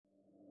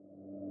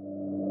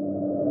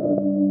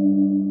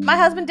My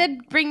husband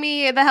did bring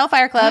me the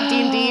Hellfire Club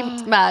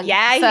D&D mug.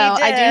 Yeah, so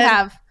he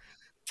did.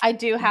 I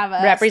do have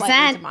a Represent.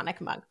 slightly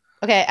demonic mug.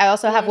 Okay, I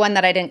also have one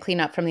that I didn't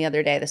clean up from the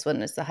other day. This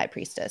one is the High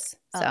Priestess.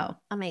 So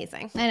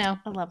amazing. I know.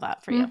 I love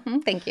that for you.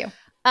 Thank you.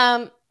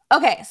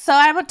 Okay, so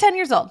I'm 10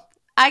 years old.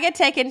 I get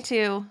taken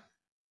to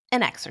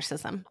an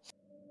exorcism.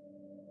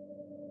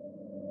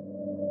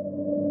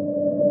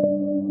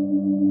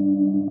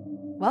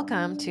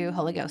 Welcome to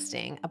Holy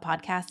Ghosting, a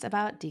podcast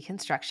about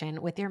deconstruction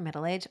with your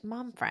middle-aged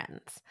mom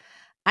friends.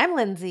 I'm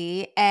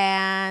Lindsay,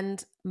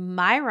 and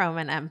my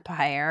Roman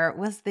Empire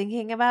was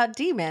thinking about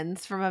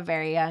demons from a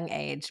very young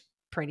age,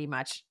 pretty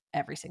much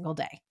every single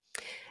day.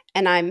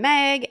 And I'm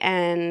Meg,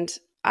 and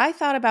I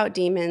thought about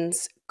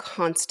demons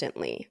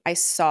constantly. I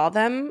saw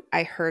them,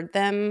 I heard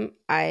them,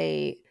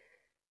 I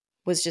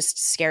was just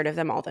scared of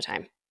them all the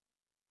time.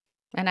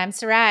 And I'm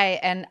Sarai,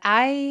 and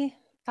I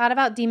thought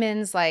about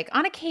demons like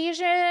on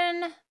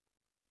occasion.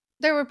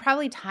 There were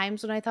probably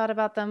times when I thought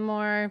about them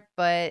more,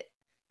 but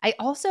I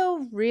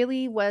also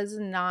really was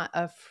not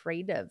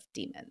afraid of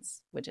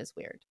demons, which is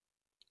weird.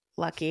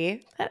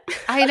 Lucky.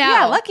 I know.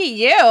 Yeah, lucky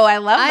you. I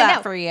love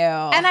that for you.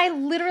 And I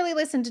literally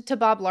listened to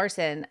Bob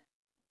Larson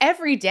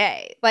every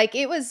day. Like,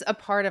 it was a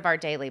part of our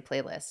daily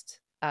playlist,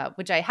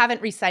 which I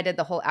haven't recited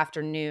the whole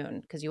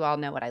afternoon because you all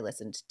know what I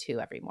listened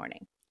to every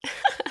morning.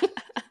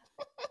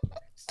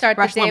 Start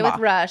Rush the day Limbaugh.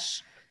 with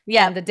Rush.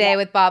 Yeah, and the day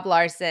with Bob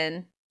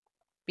Larson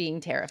being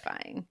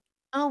terrifying.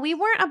 Oh, we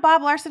weren't a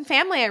Bob Larson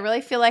family. I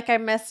really feel like I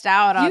missed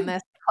out on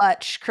this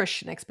clutch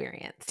Christian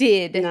experience.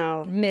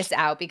 Miss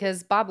out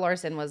because Bob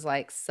Larson was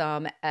like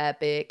some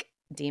epic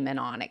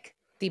demonic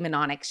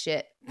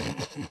shit.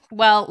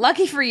 Well,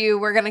 lucky for you,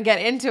 we're going to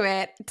get into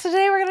it.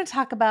 Today we're going to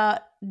talk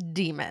about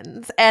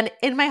demons. And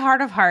in my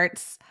heart of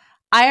hearts,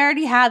 I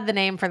already had the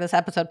name for this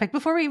episode picked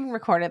before we even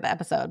recorded the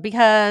episode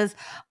because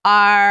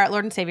our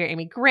Lord and Savior,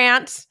 Amy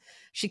Grant,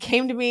 she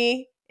came to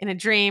me in a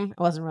dream. It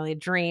wasn't really a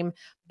dream,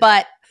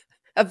 but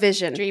a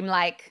vision.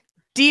 Dreamlike.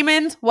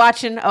 Demons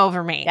watching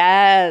over me.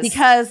 Yes.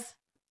 Because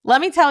let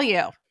me tell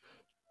you,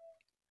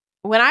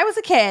 when I was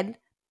a kid,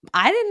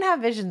 I didn't have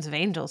visions of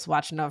angels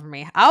watching over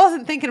me. I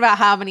wasn't thinking about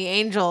how many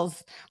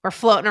angels were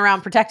floating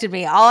around protecting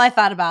me. All I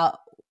thought about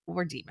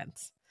were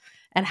demons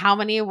and how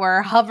many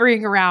were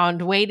hovering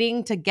around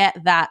waiting to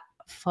get that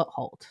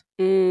foothold.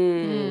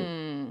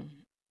 You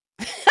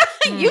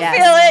feel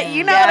it.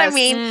 You know what I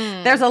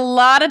mean? There's a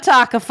lot of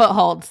talk of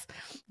footholds.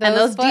 And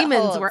those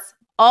demons were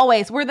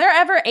there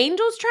ever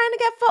angels trying to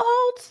get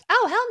footholds?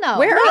 Oh, hell no.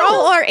 Where are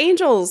all our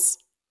angels?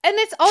 And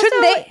it's also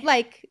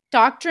like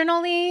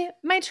doctrinally,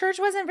 my church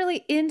wasn't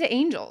really into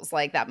angels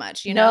like that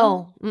much, you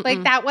know?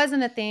 Like that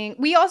wasn't a thing.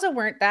 We also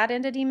weren't that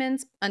into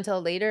demons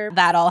until later.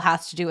 That all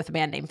has to do with a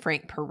man named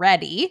Frank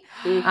Peretti.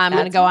 I'm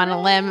going to go on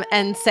a limb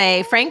and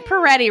say Frank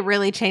Peretti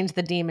really changed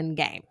the demon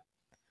game.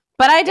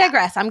 But I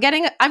digress. I'm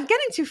getting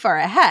too far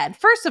ahead.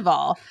 First of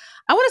all,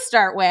 I want to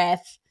start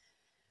with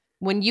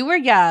when you were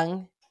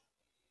young,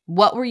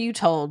 what were you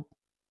told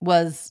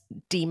was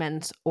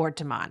demons or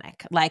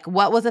demonic? Like,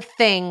 what was a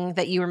thing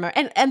that you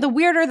remember? And the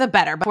weirder, the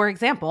better. But for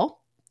example,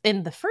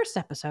 in the first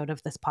episode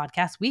of this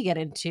podcast, we get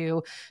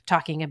into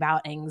talking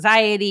about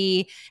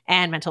anxiety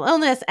and mental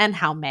illness and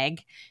how,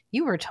 Meg,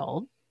 you were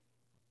told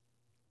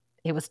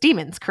it was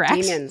demons, correct?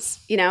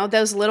 Demons. You know,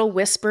 those little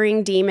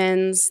whispering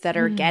demons that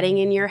are getting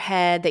in your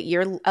head, that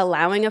you're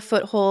allowing a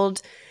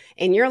foothold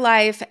in your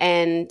life,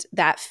 and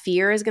that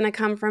fear is going to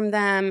come from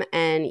them,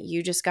 and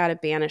you just got to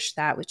banish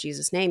that with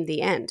Jesus' name.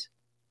 The end.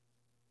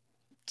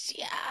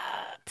 Yeah.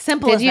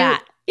 Simple as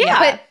that. Yeah.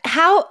 But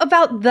how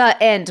about the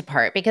end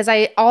part? Because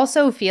I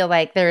also feel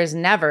like there's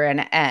never an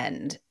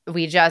end.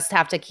 We just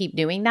have to keep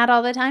doing that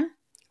all the time.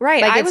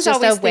 Right. Like, I was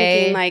always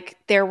thinking like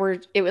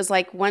it was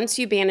like once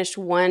you banish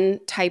one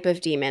type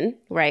of demon,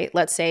 right?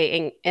 Let's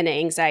say an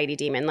anxiety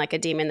demon, like a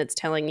demon that's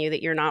telling you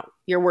that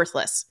you're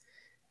worthless.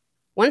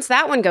 Once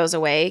that one goes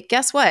away,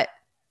 guess what?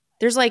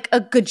 There's like a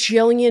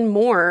gajillion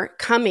more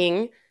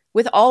coming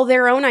with all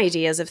their own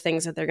ideas of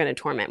things that they're going to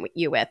torment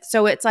you with.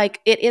 So it's like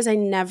it is a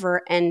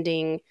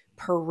never-ending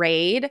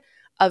parade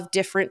of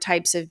different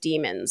types of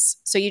demons.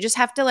 So you just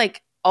have to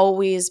like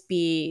always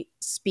be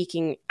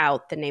speaking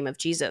out the name of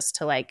Jesus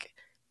to like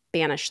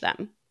banish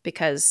them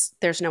because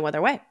there's no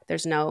other way.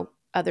 There's no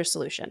other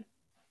solution.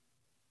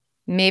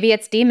 Maybe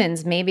it's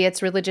demons. Maybe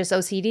it's religious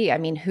OCD. I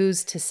mean,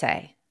 who's to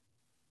say?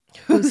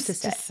 Who's to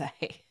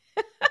say?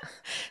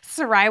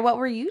 Sarai, what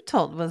were you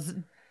told was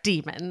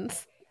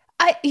demons?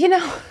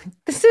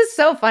 This is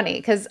so funny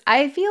because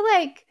I feel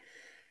like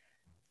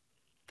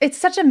it's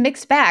such a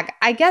mixed bag.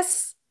 I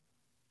guess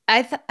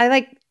I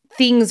like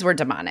things were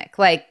demonic,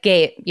 like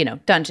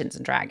Dungeons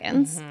and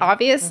Dragons,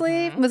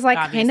 obviously, was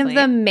like kind of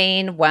the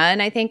main one,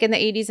 I think, in the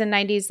 80s and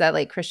 90s that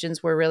like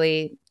Christians were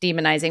really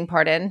demonizing.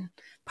 Pardon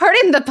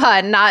the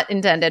pun, not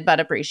intended, but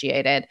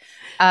appreciated.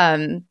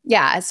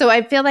 So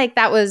I feel like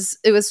it was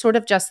sort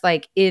of just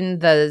like in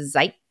the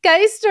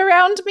zeitgeist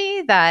around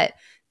me that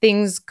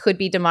things could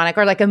be demonic,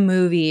 or like a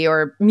movie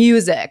or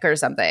music or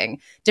something.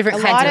 Different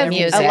kinds of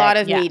music. A lot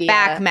of media.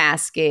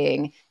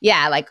 Backmasking.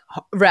 Yeah, like,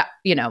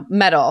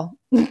 metal.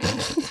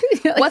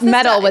 like What's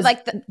metal the, was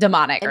like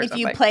demonic. and or if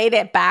you something. played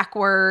it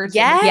backwards,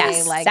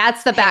 Yes, like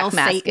that's the Hail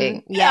backmasking.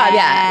 Satan. Yeah,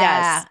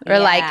 yes. Or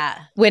like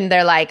when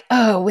they're like,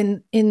 oh,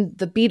 when in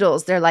the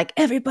Beatles, they're like,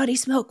 everybody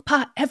smoke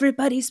pot,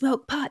 everybody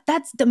smoke pot.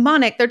 That's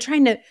demonic. They're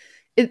trying to.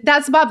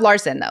 That's Bob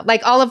Larson though.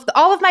 Like all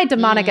of my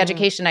demonic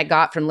education I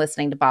got from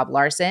listening to Bob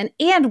Larson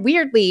and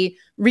weirdly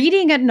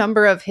reading a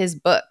number of his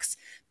books.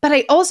 But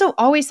I also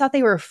always thought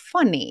they were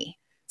funny.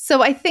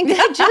 So I think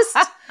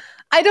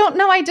I don't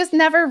know. I just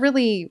never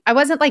really. I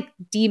wasn't like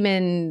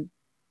demon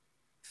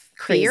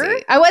crazy.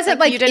 Fear? I wasn't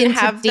like you didn't into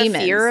have demons. the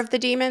fear of the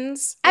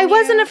demons. I in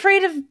wasn't you?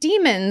 afraid of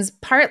demons.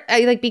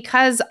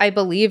 Because I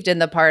believed in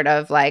the part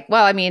of like,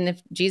 well, I mean,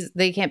 if Jesus,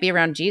 they can't be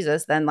around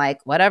Jesus, then like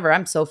whatever.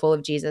 I'm so full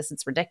of Jesus,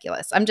 it's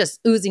ridiculous. I'm just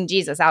oozing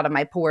Jesus out of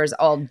my pores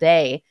all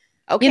day.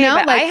 Okay, You know,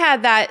 but like- I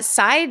had that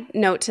side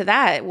note to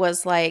that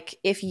was like,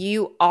 if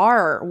you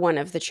are one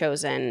of the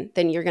chosen,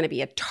 then you're going to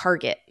be a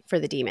target for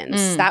the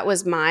demons. That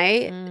was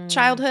my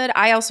childhood.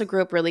 I also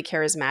grew up really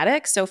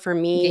charismatic. So for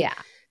me,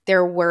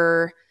 there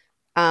were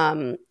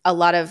a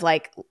lot of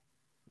like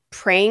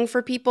praying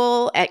for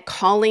people at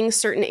calling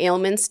certain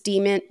ailments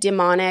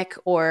demonic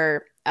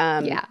or,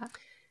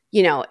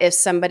 you know, if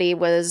somebody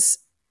was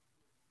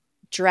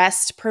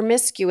dressed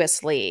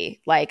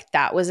promiscuously, like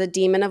that was a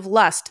demon of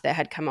lust that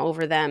had come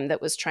over them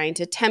that was trying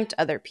to tempt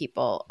other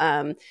people.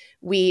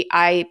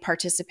 I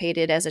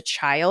participated as a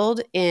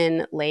child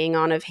in laying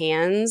on of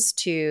hands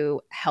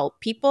to help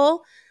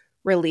people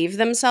relieve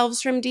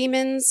themselves from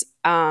demons.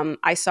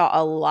 I saw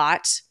a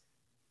lot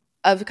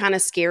of kind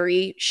of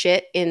scary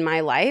shit in my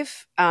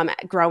life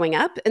growing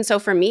up. And so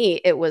for me,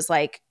 it was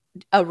like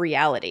a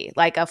reality,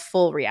 like a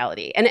full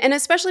reality. And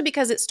especially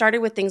because it started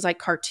with things like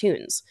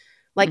cartoons.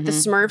 Like the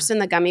Smurfs and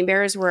the gummy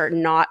bears were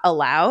not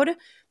allowed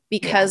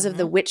because of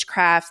the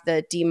witchcraft,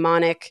 the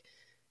demonic,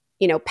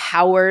 you know,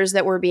 powers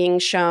that were being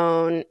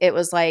shown. It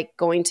was like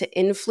going to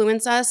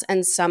influence us,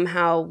 and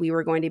somehow we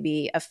were going to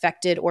be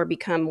affected or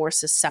become more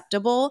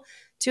susceptible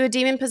to a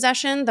demon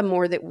possession the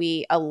more that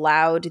we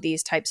allowed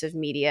these types of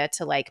media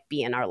to like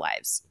be in our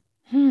lives.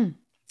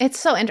 It's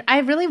so interesting. I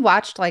really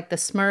watched like the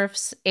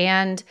Smurfs,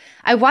 and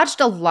I watched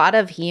a lot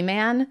of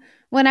He-Man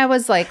when I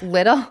was like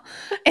little.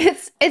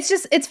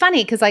 It's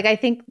funny because like I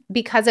think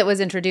because it was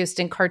introduced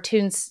in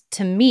cartoons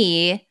to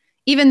me,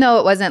 even though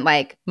it wasn't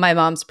like my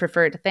mom's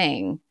preferred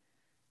thing,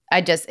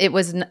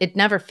 it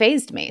never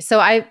fazed me. So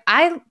I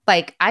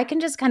can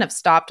just kind of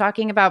stop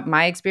talking about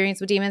my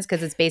experience with demons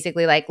because it's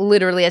basically like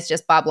literally it's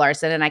just Bob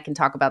Larson and I can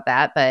talk about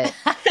that. But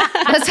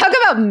let's talk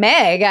about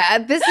Meg.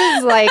 This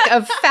is like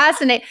a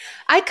fascinating.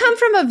 I come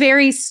from a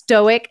very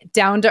stoic,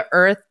 down to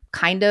earth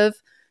kind of,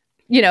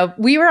 you know,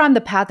 we were on the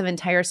path of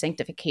entire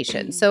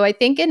sanctification. So I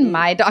think in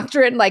my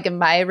doctrine, like in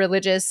my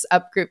religious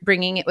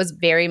upbringing, it was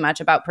very much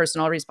about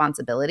personal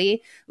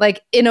responsibility.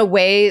 Like in a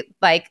way,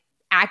 like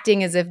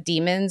acting as if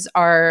demons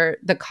are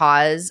the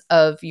cause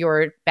of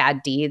your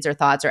bad deeds or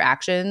thoughts or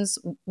actions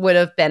would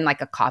have been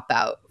like a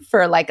cop-out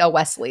for like a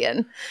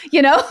Wesleyan,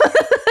 you know?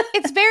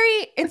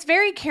 It's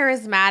very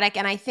charismatic.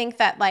 And I think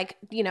that like,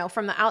 you know,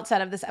 from the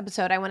outset of this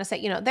episode, I want to say,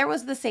 you know, there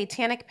was the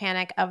satanic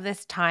panic of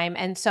this time.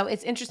 And so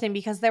it's interesting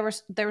because there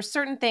were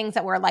certain things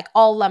that were like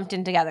all lumped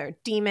in together.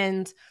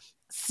 Demons,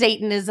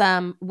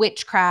 Satanism,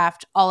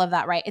 witchcraft, all of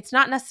that, right? It's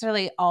not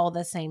necessarily all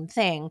the same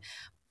thing.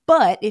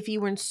 But if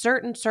you were in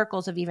certain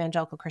circles of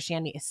evangelical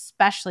Christianity,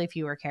 especially if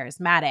you were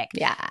charismatic,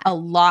 a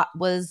lot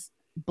was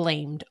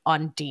blamed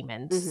on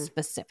demons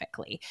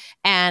specifically.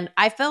 And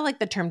I feel like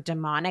the term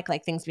demonic,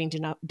 like things being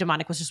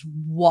demonic, was just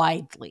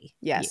widely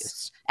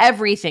used.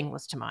 Everything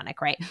was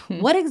demonic, right?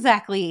 What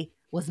exactly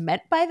was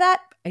meant by that?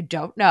 I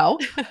don't know.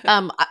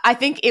 I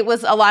think it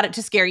was a lot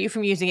to scare you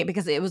from using it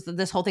because it was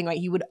this whole thing, right?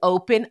 You would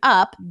open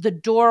up the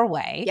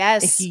doorway.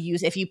 Yes.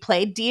 If you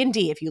played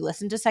D&D, if you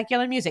listened to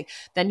secular music,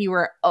 then you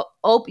were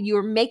you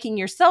were making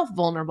yourself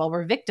vulnerable.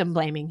 We're victim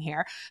blaming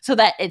here, so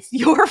that it's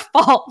your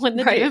fault when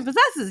the demon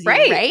possesses you,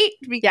 right?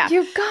 You guys.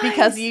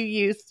 Because you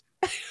used.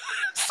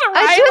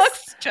 Sarai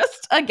looks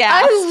just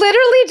aghast. I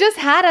literally just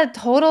had a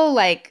total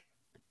like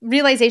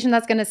realization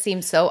that's going to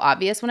seem so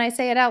obvious when I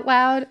say it out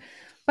loud.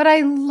 But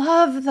I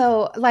love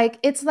though, like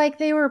it's like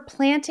they were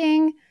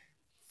planting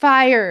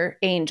fire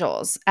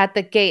angels at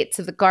the gates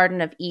of the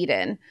Garden of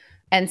Eden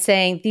and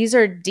saying, these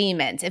are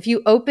demons. If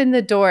you open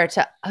the door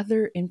to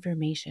other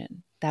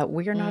information that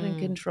we're not in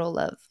control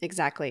of,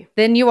 Exactly.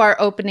 then you are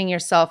opening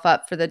yourself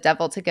up for the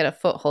devil to get a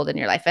foothold in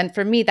your life. And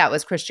for me, that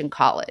was Christian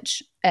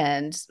college.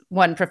 And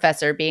one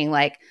professor being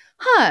like,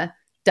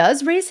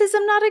 does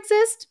racism not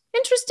exist?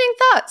 Interesting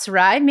thoughts,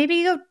 right?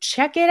 Maybe go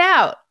check it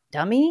out,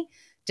 dummy.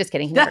 Just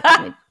kidding. He never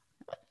called me.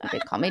 He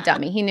did call me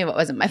dummy. He knew it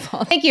wasn't my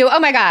fault. Thank you. Oh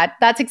my God.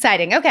 That's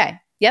exciting. Okay.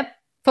 Yep.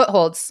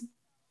 Footholds.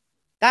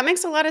 That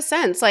makes a lot of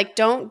sense. Like,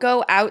 don't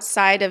go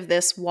outside of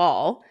this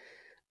wall.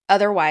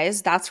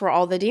 Otherwise, that's where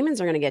all the demons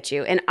are going to get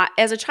you. And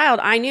as a child,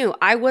 I knew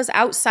I was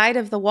outside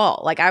of the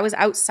wall. Like, I was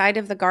outside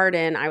of the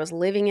garden. I was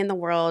living in the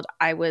world.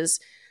 I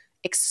was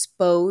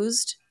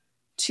exposed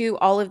to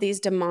all of these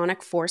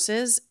demonic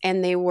forces,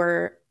 and they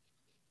were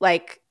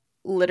like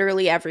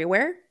literally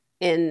everywhere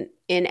in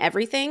in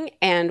everything.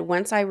 And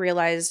once I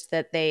realized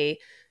that they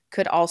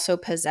could also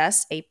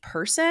possess a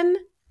person,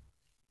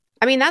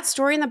 I mean, that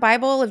story in the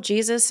Bible of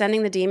Jesus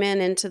sending the demon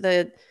into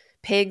the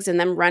pigs and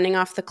them running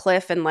off the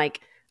cliff, and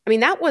like, I mean,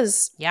 that's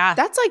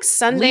like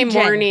Sunday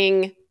Legion.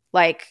 morning,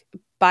 like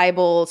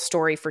Bible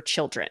story for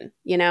children,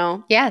 you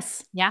know?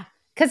 Yes. Yeah.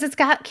 Because it's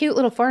got cute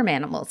little farm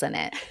animals in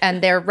it,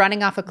 and they're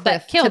running off a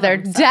cliff kill to their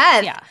themselves.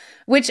 death. Yeah.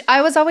 Which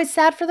I was always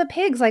sad for the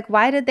pigs. Like,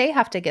 why did they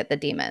have to get the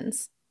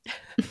demons?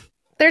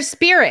 They're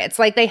spirits.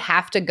 Like, they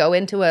have to go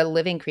into a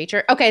living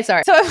creature. Okay,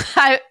 sorry. So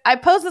I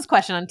posed this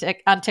question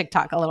on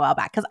TikTok a little while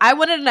back because I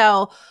wanted to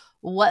know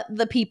what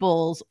the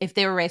people's, if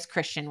they were raised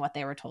Christian, what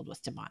they were told was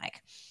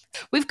demonic.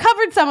 We've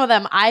covered some of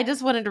them. I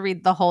just wanted to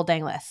read the whole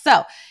dang list.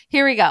 So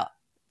here we go.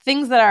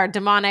 Things that are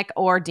demonic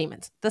or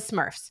demons. The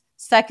Smurfs,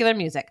 secular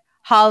music,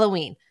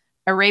 Halloween,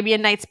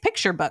 Arabian Nights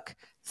picture book,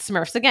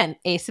 Smurfs again,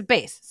 Ace of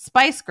Base,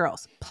 Spice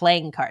Girls,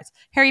 playing cards,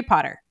 Harry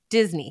Potter,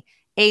 Disney,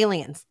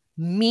 aliens,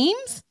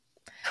 memes,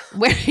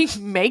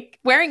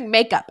 wearing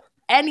makeup,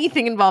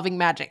 anything involving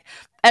magic,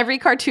 every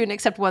cartoon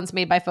except ones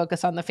made by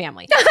Focus on the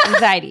Family,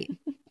 anxiety.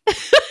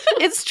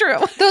 It's true.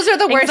 Those are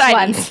the worst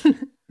Anxiety.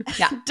 ones.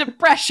 Yeah.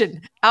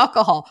 Depression,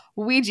 alcohol,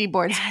 Ouija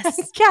boards,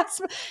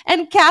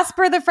 and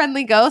Casper the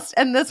Friendly Ghost.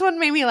 And this one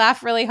made me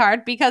laugh really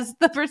hard because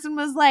the person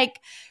was like,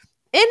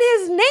 in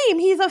his name,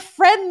 he's a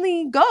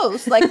friendly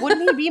ghost. Like,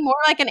 wouldn't he be more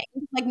like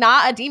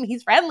not a demon?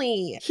 He's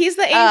friendly. He's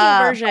the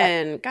angel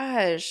version.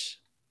 Gosh.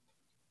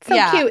 So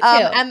cute, too.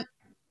 And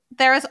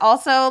there was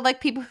also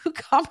like people who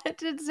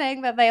commented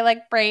saying that they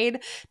like prayed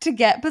to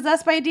get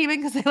possessed by a demon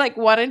because they like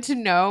wanted to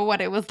know what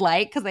it was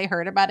like because they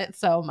heard about it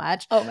so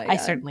much. Oh my God. I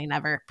certainly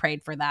never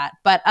prayed for that.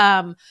 But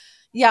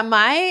yeah,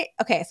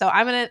 so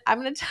I'm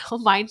gonna tell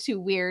my two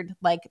weird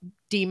like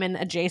demon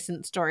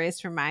adjacent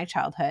stories from my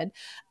childhood.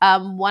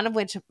 One of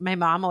which my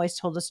mom always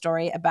told a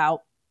story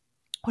about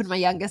when my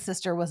youngest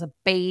sister was a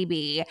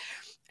baby.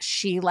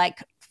 She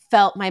like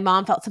my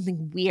mom felt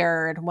something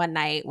weird one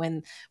night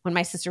when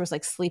my sister was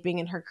like sleeping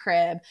in her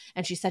crib,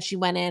 and she said she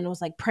went in and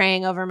was like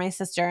praying over my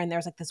sister, and there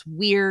was like this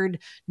weird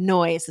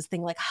noise, this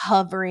thing like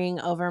hovering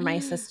over my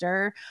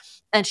sister,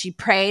 and she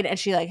prayed and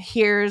she like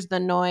hears the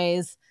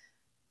noise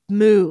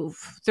move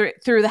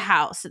through the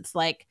house. It's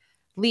like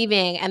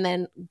leaving and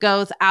then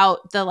goes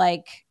out the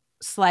like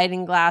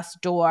sliding glass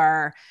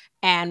door,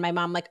 and my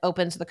mom like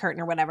opens the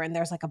curtain or whatever, and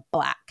there's like a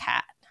black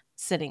cat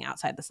sitting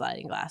outside the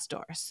sliding glass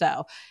door.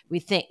 So we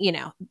think,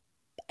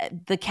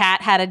 the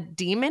cat had a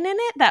demon in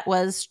it that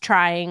was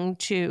trying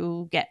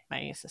to get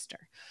my sister.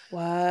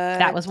 What?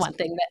 That was one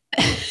thing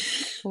that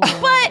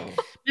but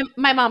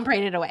my mom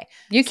prayed it away.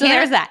 You So can't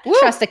there's that.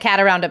 trust a cat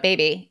around a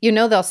baby. You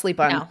know they'll sleep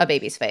on No. a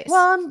baby's face.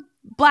 Well,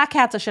 black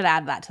cats, I should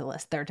add that to the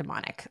list. They're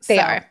demonic. They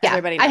So are. Yeah.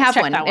 everybody I knows. have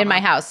Check one that one in my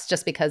off. house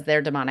just because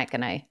they're demonic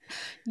and I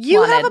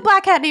You have wanted- a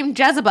black cat named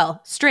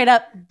Jezebel. Straight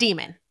up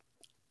demon.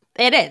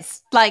 It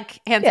is.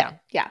 Like, hands Yeah. down.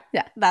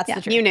 Yeah. That's Yeah.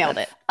 the truth. You nailed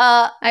it.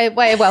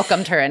 I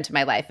welcomed her into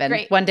my life, and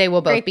Great. one day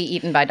we'll both Great. be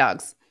eaten by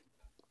dogs.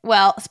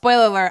 Well,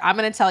 spoiler alert, I'm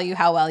going to tell you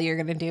how well you're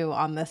going to do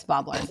on this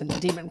Bob Larson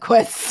Demon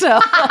quiz. So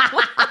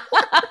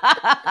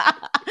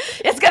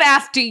it's going to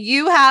ask, do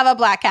you have a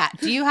black cat?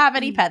 Do you have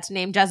any pets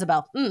named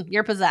Jezebel?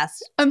 You're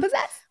possessed. I'm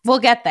possessed We'll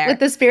get there. with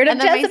the spirit of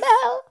And then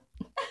Jezebel.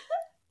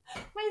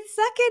 My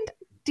second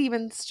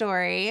demon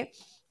story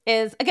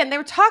is, again, they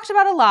were talked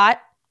about a lot.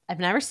 I've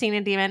never seen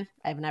a demon.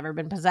 I've never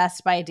been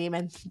possessed by a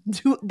demon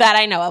that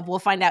I know of. We'll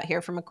find out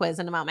here from a quiz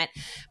in a moment.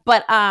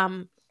 But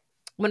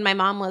when my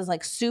mom was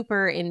like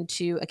super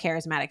into a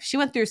charismatic, she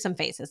went through some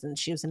phases and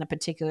she was in a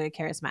particular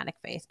charismatic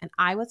phase. And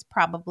I was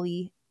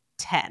probably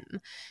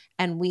 10.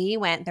 And we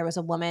went, there was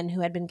a woman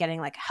who had been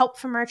getting like help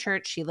from our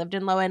church. She lived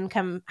in low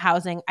income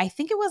housing. I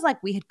think it was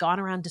like we had gone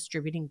around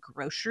distributing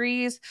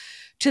groceries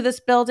to this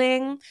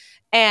building.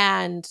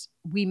 And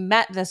we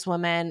met this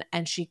woman,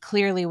 and she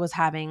clearly was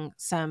having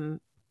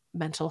some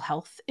mental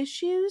health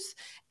issues.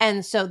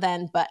 And so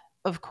then, but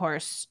of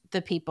course,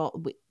 the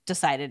people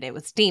decided it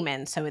was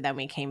demons. So then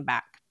we came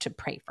back to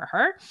pray for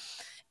her.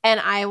 And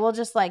I will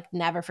just like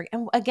never forget,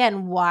 and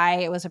again, why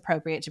it was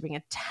appropriate to bring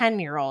a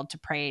 10-year-old to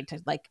pray to,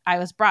 like, I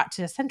was brought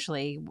to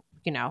essentially,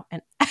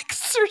 an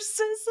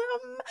exorcism,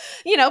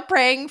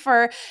 praying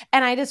for,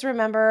 and I just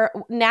remember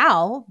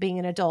now being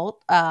an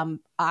adult,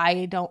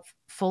 I don't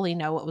fully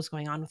know what was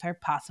going on with her,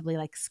 possibly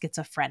like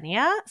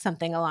schizophrenia,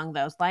 something along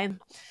those lines.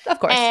 Of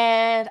course.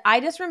 And I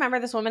just remember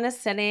this woman is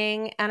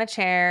sitting on a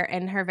chair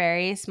in her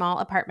very small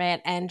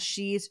apartment, and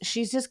she's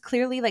just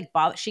clearly like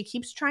bothered. She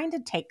keeps trying to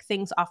take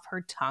things off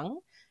her tongue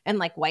and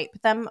like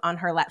wipe them on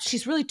her lap.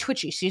 She's really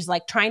twitchy. She's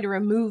like trying to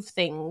remove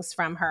things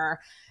from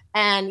her.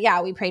 And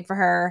yeah, we prayed for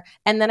her.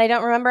 And then I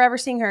don't remember ever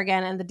seeing her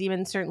again. And the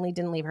demon certainly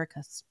didn't leave her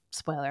because,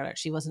 spoiler alert,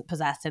 she wasn't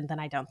possessed. And then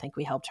I don't think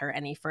we helped her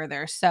any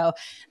further. So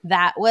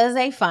that was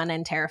a fun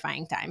and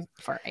terrifying time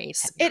for a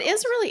 10-year-old. It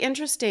is really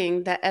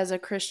interesting that as a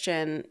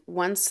Christian,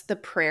 once the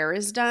prayer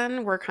is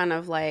done, we're kind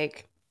of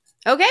like,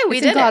 okay, we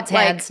It's in did God's it.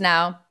 Like, hands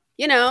now.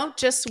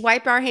 just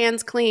wipe our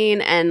hands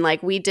clean, and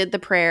like we did the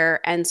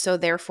prayer. And so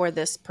therefore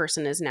this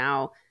person is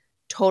now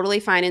totally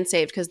fine and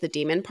saved because the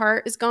demon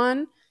part is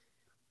gone.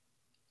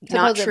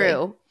 Not Supposedly.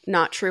 true.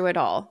 Not true at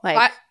all.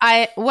 Like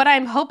I what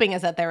I'm hoping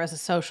is that there was a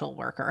social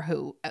worker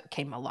who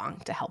came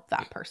along to help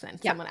that person.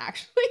 Yeah. Someone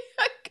actually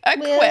equipped.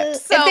 Well,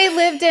 So if they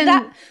lived in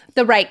that-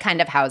 the right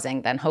kind of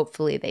housing, then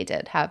hopefully they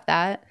did have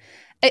that.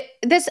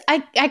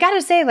 I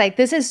gotta say, like,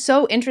 this is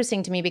so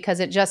interesting to me because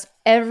it just,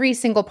 every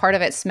single part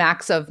of it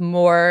smacks of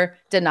more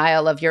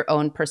denial of your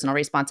own personal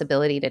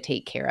responsibility to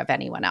take care of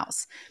anyone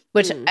else,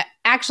 which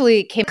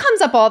actually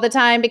comes up all the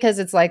time because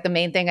it's like the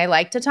main thing I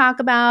like to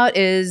talk about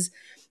is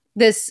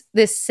this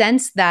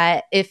sense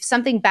that if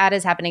something bad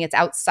is happening, it's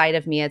outside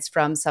of me, it's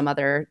from some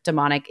other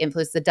demonic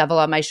influence, the devil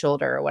on my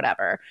shoulder or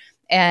whatever.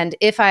 And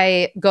if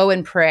I go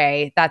and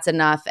pray, that's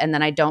enough. And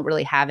then I don't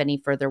really have any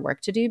further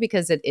work to do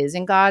because it is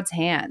in God's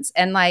hands.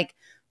 And like,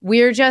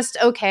 we're just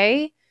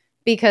okay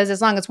because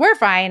as long as we're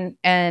fine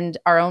and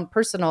our own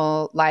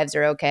personal lives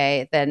are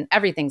okay, then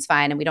everything's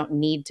fine. And we don't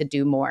need to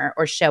do more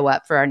or show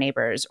up for our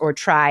neighbors or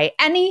try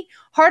any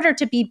harder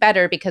to be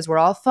better because we're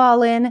all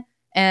fallen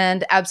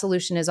and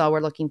absolution is all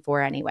we're looking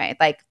for anyway.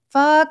 Like,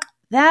 fuck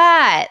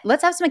that.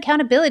 Let's have some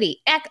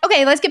accountability.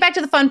 Okay, let's get back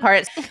to the fun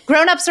parts.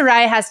 Grown-up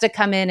Sarai has to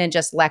come in and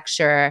just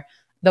lecture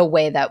the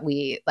way that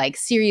we like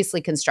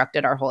seriously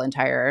constructed our whole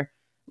entire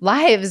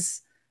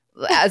lives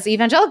as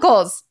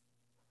evangelicals.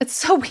 It's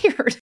so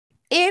weird.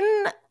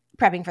 in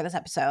prepping for this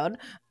episode,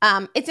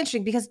 it's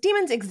interesting because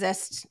demons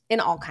exist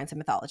in all kinds of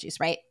mythologies,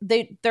 right?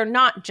 They're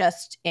not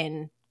just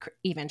in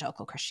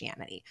evangelical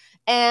Christianity.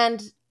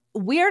 And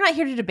we're not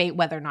here to debate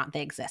whether or not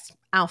they exist.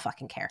 I don't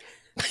fucking care.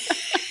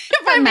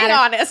 If I'm being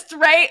honest,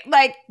 right?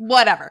 Like,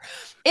 whatever.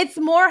 It's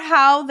more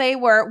how they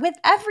were with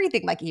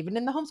everything, like even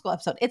in the homeschool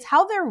episode. It's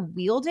how they're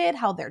wielded,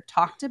 how they're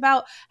talked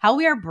about, how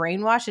we are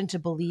brainwashed into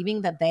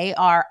believing that they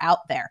are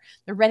out there.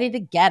 They're ready to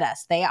get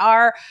us. They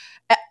are,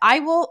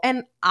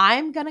 and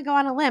I'm going to go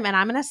on a limb and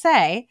I'm going to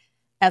say,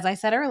 as I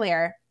said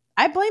earlier,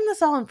 I blame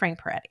this all on Frank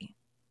Peretti.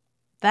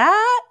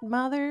 That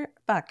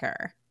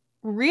motherfucker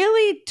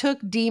really took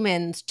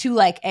demons to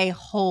like a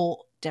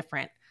whole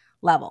different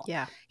level.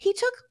 Yeah. He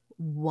took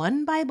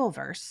one Bible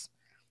verse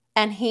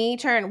and he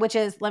turned, which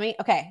is,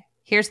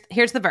 here's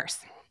the verse.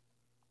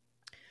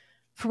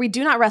 For we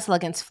do not wrestle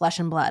against flesh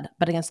and blood,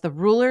 but against the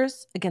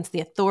rulers, against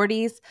the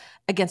authorities,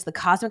 against the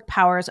cosmic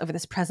powers over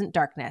this present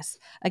darkness,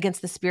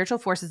 against the spiritual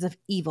forces of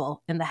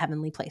evil in the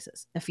heavenly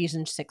places.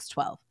 Ephesians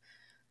 6:12.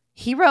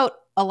 He wrote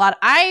a lot.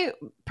 I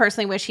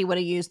personally wish he would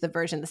have used the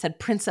version that said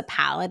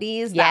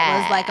principalities. Yeah.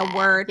 That was like a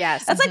word.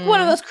 Yes. That's like one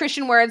of those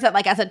Christian words that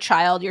like as a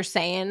child you're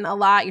saying a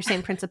lot. You're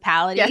saying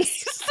principalities.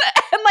 Yes.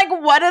 And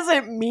like, what does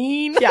it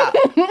mean? Yeah.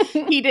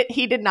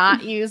 He did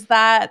not use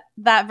that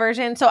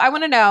version. So I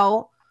want to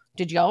know,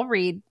 did y'all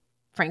read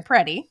Frank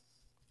Peretti?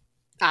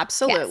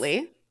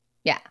 Absolutely.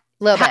 Yeah,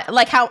 a little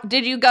bit. How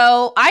did you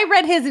go? I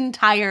read his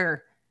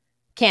entire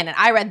canon.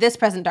 I read This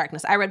Present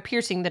Darkness. I read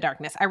Piercing the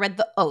Darkness. I read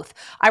The Oath.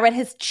 I read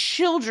his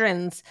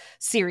children's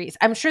series.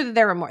 I'm sure that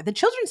there were more. The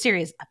children's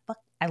series,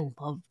 I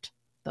loved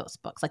those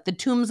books. Like The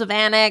Tombs of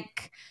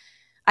Anak.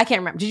 I can't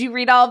remember. Did you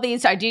read all of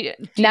these? Do you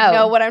No.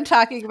 know what I'm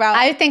talking about?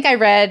 I think I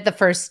read the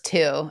first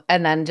two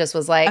and then just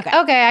was like,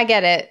 okay I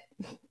get it.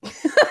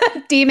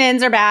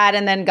 Demons are bad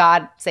and then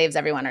God saves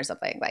everyone or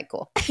something. Like,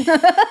 cool.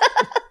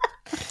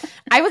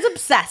 I was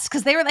obsessed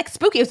because they were like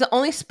spooky. It was the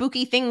only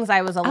spooky things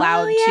I was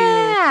allowed to.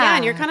 Yeah,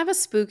 and you're kind of a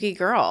spooky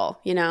girl,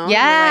 you know?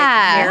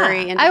 Yeah. You're like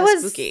very into I the was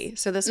spooky.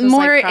 So this was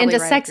more like probably into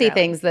right sexy up your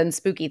alley. things than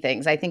spooky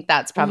things. I think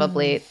that's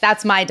probably,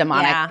 that's my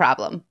demonic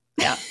problem.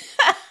 Yeah.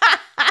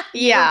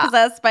 You were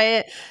possessed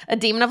by a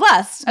demon of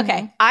lust.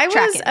 Okay. I was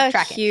Tracking.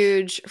 a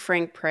huge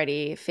Frank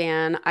Peretti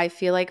fan. I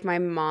feel like my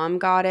mom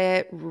got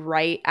it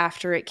right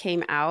after it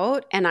came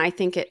out, and I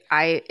think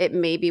it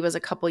maybe was a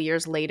couple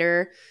years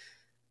later.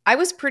 I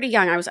was pretty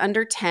young. I was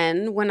under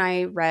 10 when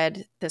I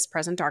read This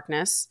Present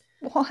Darkness.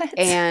 What?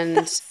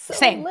 And So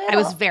Same. I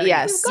was very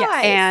yes. You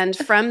guys. And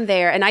from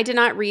there, and I did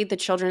not read the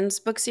children's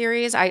book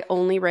series. I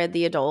only read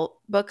the adult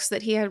books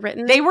that he had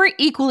written. They were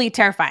equally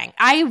terrifying.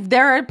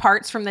 There are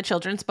parts from the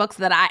children's books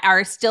that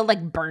are still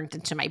like burnt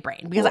into my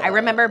brain because I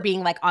remember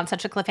being like on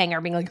such a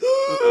cliffhanger, being like,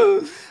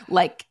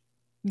 like,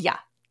 yeah,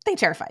 they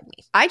terrified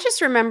me. I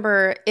just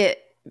remember it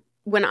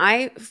when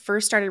I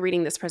first started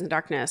reading This Present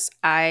Darkness.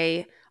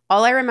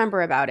 All I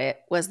remember about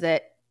it was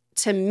that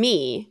to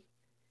me,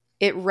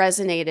 it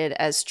resonated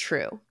as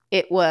true.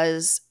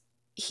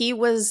 He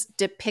was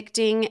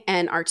depicting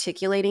and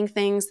articulating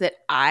things that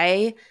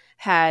I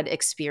had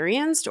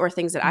experienced or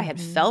things that I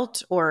had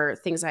felt or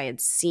things I had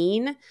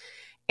seen.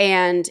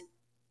 And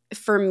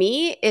for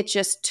me, it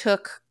just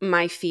took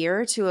my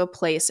fear to a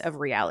place of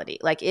reality.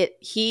 Like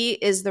he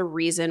is the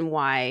reason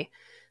why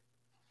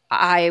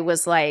I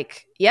was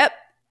like, yep,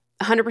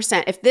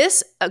 100%.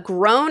 If a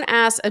grown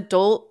ass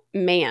adult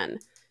man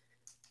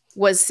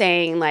was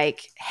saying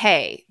like,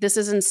 hey, this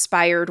is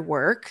inspired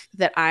work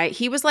that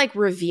he was like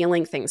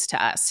revealing things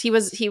to us. He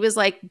was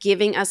like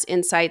giving us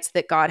insights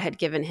that God had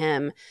given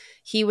him.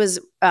 He was,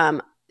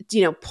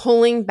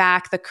 pulling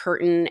back the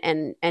curtain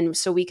and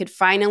so we could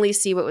finally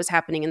see what was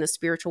happening in the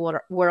spiritual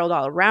world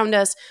all around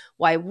us,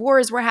 why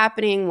wars were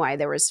happening, why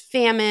there was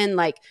famine.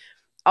 Like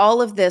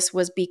all of this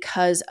was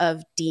because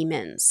of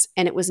demons,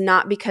 and it was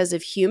not because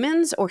of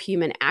humans or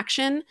human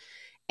action.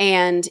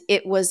 And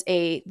it was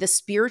the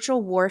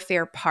spiritual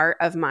warfare part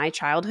of my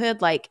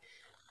childhood, like,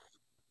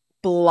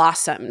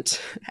 blossomed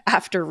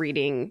after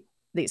reading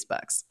these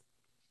books.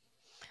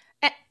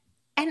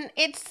 And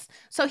it's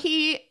so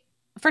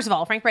first of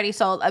all, Frank Peretti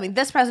sold, I mean,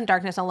 This Present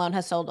Darkness alone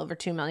has sold over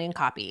 2 million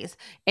copies.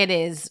 It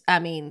is, I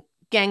mean,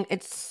 gang,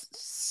 it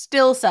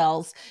still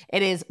sells.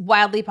 It is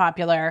wildly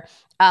popular.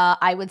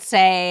 I would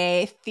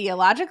say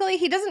theologically,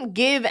 he doesn't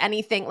give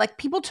anything, like,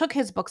 people took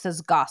his books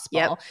as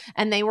gospel,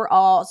 and they were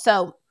all,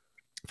 so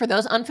for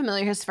those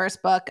unfamiliar, his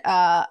first book,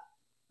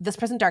 This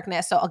Present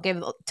Darkness. So I'll give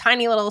a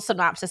tiny little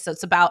synopsis. So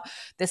it's about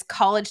this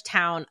college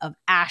town of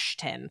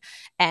Ashton.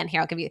 And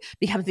here I'll give you,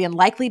 becomes the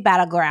unlikely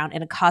battleground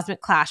in a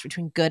cosmic clash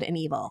between good and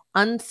evil.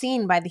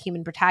 Unseen by the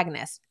human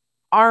protagonist,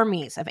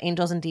 armies of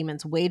angels and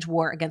demons wage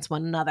war against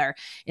one another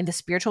in the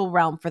spiritual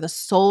realm for the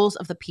souls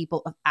of the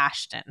people of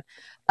Ashton.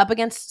 Up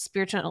against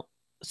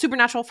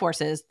supernatural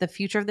forces, the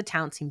future of the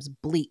town seems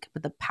bleak,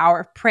 but the power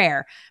of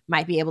prayer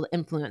might be able to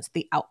influence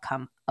the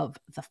outcome of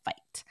the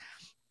fight.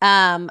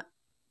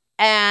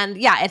 And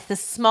yeah, it's this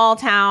small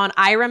town.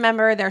 I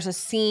remember there's a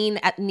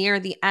scene near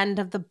the end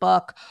of the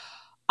book.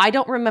 I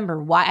don't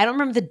remember why. I don't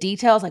remember the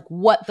details, like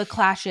what the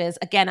clash is.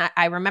 Again,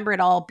 I remember it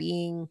all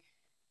being,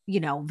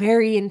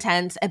 very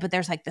intense. But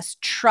there's like this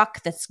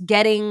truck that's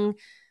getting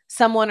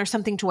someone or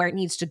something to where it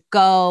needs to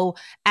go.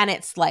 And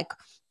it's like,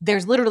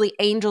 there's literally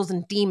angels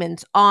and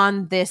demons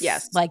on this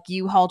like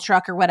U-Haul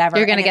truck or whatever.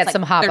 You're going to get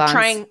some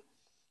hop-ons.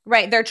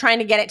 They're trying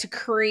to get it to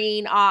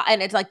careen,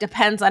 and it's like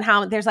depends on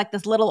how. There's like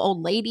this little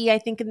old lady, I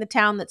think, in the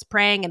town that's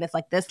praying, and it's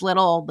like this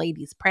little old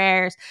lady's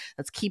prayers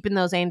that's keeping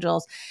those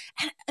angels.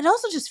 And it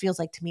also just feels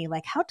like to me,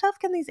 like, how tough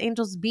can these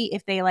angels be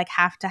if they like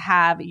have to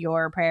have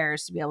your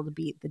prayers to be able to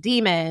beat the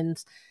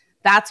demons?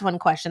 That's one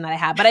question that I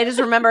have. But I just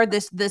remember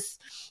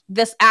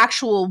this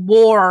actual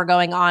war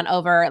going on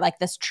over, like,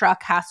 this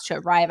truck has to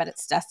arrive at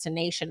its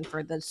destination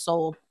for the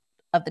soul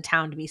of the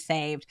town to be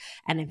saved.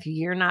 And if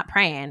you're not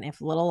praying, if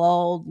little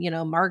old,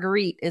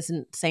 Marguerite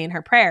isn't saying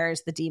her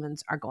prayers, the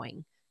demons are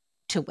going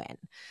to win.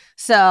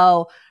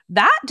 So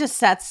that just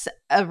sets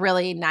a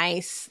really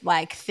nice,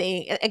 like,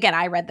 thing. Again,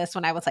 I read this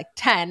when I was like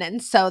 10.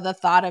 And so the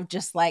thought of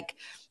just like,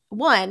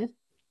 one,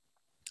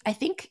 I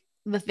think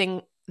the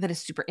thing that is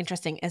super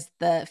interesting is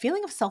the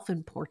feeling of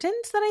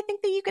self-importance that I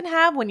think that you can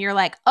have when you're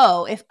like,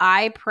 oh, if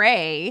I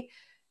pray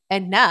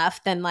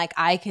enough, then like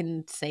I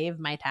can save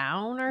my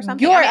town or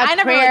something. I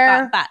never really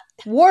thought that.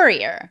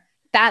 Warrior.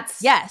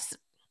 That's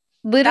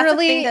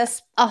literally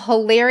a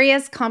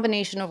hilarious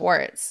combination of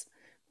words.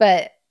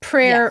 But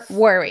prayer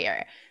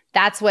warrior.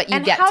 That's what you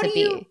get to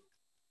be.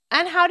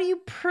 And how do you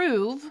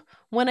prove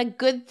when a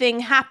good thing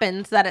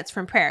happens that it's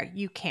from prayer?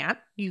 You can't.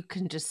 You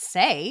can just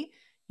say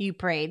you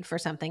prayed for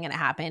something and it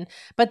happened.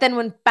 But then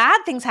when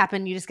bad things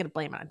happen, you just get to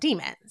blame it on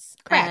demons.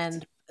 Correct.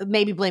 And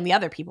maybe blame the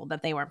other people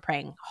that they weren't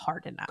praying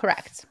hard enough.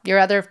 Correct. You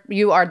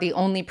are the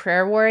only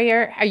prayer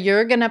warrior.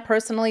 You're going to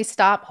personally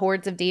stop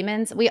hordes of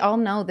demons. We all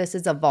know this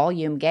is a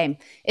volume game.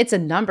 It's a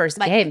numbers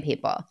game,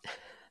 people.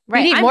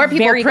 Right. We need more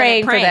people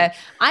praying for that.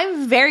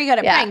 I'm very good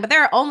at praying, but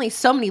there are only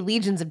so many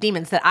legions of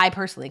demons that I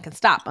personally can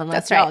stop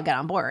unless we all get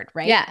on board,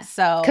 right? Yeah.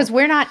 So because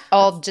we're not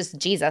all just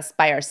Jesus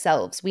by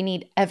ourselves. We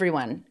need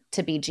everyone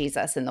to be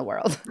Jesus in the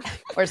world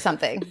or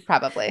something,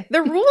 probably.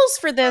 The rules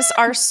for this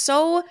are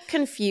so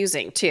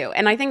confusing too.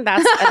 And I think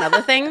that's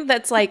another thing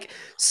that's like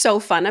so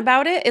fun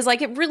about it is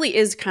like it really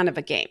is kind of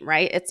a game,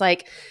 right? It's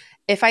like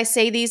if I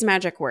say these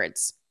magic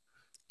words,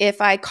 if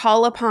I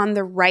call upon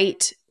the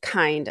right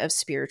kind of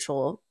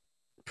spiritual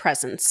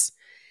presence,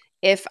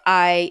 if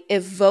I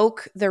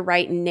evoke the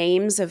right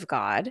names of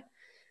God,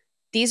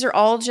 these are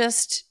all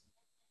just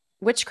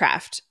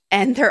witchcraft,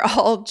 and they're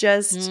all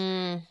just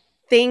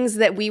things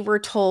that we were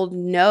told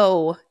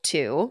no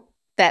to,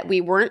 that we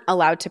weren't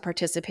allowed to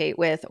participate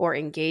with or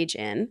engage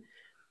in.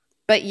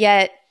 But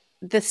yet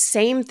the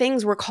same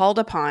things were called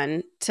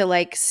upon to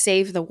like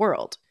save the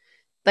world.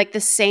 Like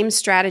the same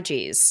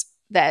strategies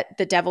that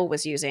the devil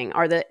was using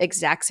are the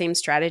exact same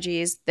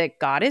strategies that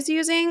God is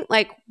using.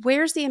 Like,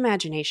 where's the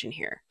imagination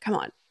here? Come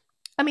on.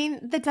 I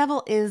mean, the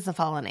devil is a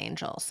fallen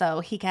angel,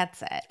 so he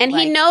gets it. And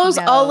like, he knows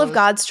all of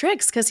God's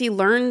tricks because he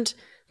learned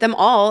them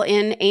all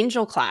in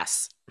angel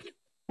class.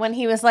 When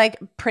he was like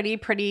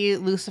pretty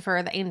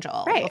Lucifer the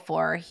angel, right,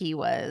 before he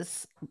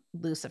was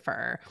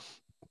Lucifer,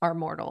 our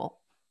mortal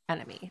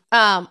enemy.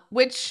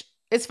 Which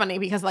is funny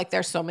because like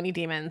there's so many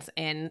demons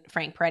in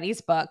Frank Peretti's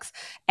books,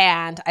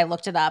 and I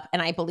looked it up,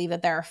 and I believe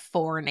that there are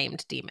 4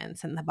 named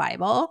demons in the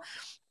Bible.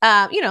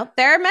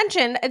 They're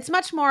mentioned. It's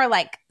much more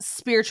like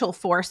spiritual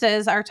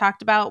forces are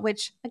talked about,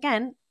 which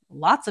again,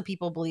 lots of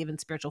people believe in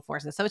spiritual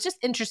forces. So it's just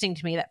interesting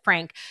to me that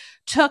Frank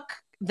took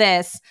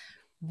this,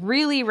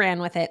 really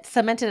ran with it,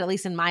 cemented, at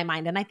least in my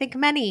mind, and I think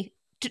many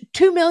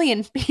 2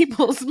 million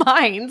people's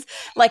minds,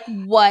 like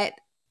what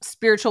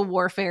spiritual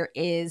warfare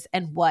is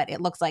and what it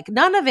looks like.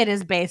 None of it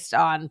is based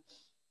on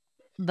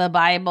the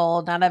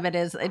Bible. None of it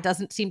is, it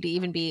doesn't seem to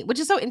even be, which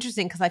is so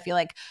interesting because I feel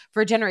like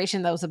for a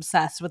generation that was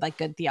obsessed with like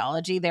good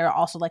theology, they're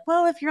also like,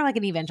 well, if you're like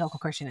an evangelical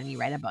Christian and you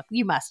write a book,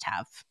 you must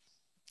have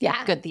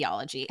good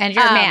theology. And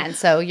you're a man,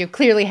 so you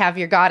clearly have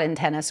your God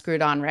antenna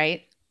screwed on,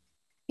 right?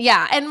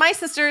 Yeah, and my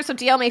sister, so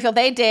DL Mayfield,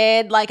 they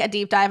did like a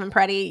deep dive in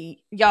Peretti.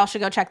 Y'all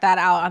should go check that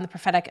out on the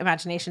Prophetic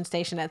Imagination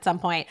Station at some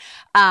point.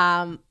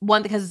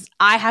 One, because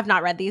I have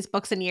not read these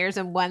books in years,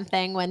 and one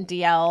thing when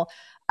DL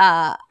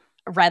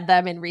read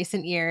them in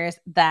recent years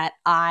that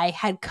I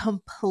had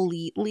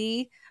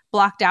completely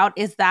blocked out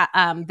is that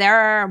there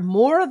are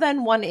more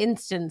than one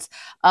instance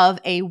of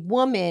a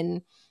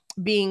woman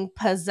being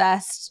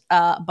possessed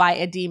by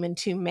a demon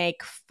to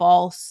make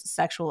false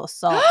sexual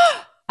assault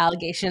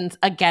allegations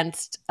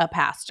against a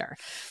pastor.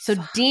 So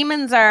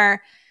demons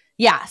are,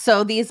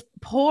 so these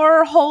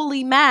poor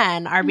holy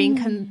men are being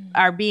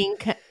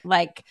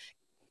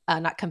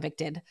not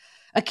convicted,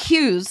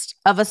 accused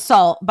of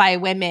assault by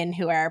women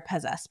who are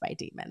possessed by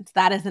demons.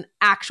 That is an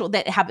actual,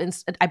 that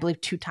happens, I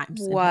believe, 2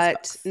 times.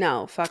 What?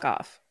 No, fuck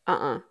off.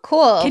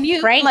 Cool. Can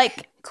you,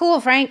 Frank? Cool,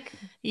 Frank.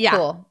 Yeah.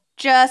 Cool.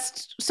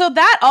 Just, so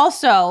that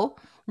also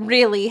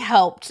really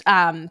helped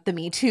the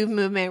Me Too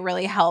movement,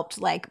 really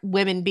helped like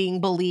women being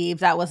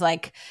believed. That was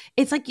like,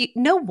 it's like,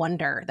 no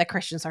wonder that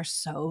Christians are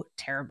so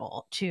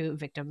terrible to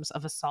victims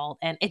of assault.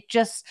 And it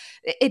just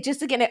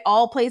again, it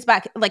all plays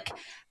back. Like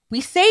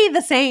we say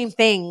the same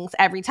things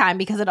every time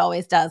because it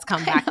always does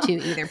come back to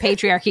either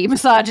patriarchy,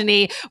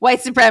 misogyny,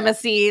 white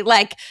supremacy,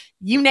 like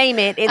you name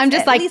it. It's I'm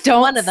just like,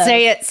 don't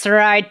say it,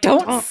 Sarai.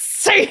 Don't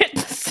say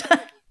it.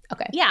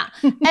 Okay. Yeah.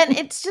 And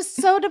it's just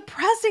so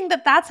depressing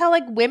that that's how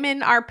like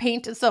women are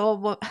painted.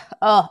 So,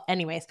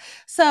 anyways.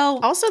 So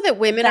also that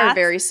women are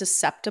very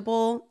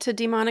susceptible to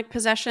demonic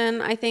possession.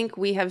 I think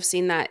we have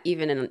seen that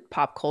even in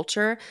pop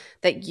culture,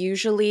 that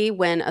usually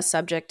when a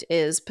subject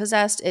is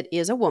possessed, it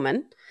is a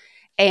woman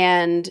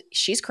and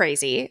she's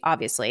crazy,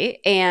 obviously,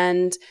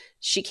 and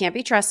she can't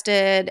be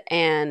trusted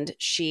and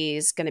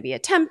she's going to be a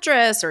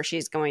temptress or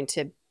she's going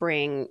to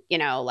bring,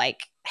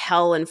 like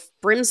hell and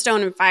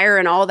brimstone and fire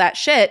and all that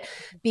shit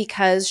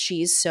because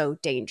she's so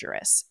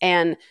dangerous.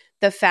 And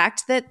the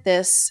fact that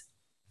this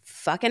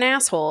fucking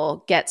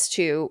asshole gets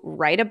to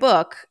write a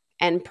book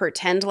and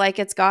pretend like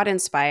it's God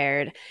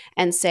inspired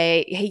and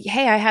say,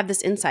 hey, I have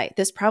this insight.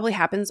 This probably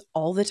happens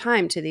all the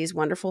time to these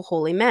wonderful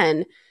holy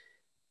men.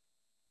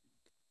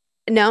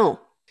 No,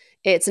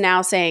 it's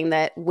now saying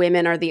that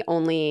women are the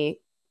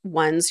only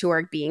ones who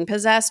are being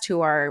possessed,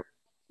 who are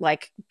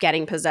like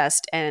getting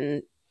possessed,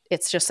 and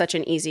it's just such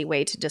an easy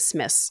way to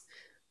dismiss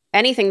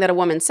anything that a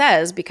woman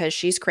says because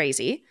she's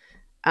crazy.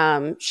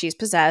 She's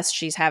possessed.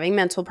 She's having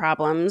mental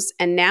problems.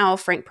 And now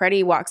Frank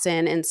Peretti walks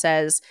in and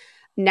says,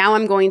 now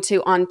I'm going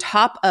to, on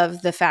top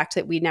of the fact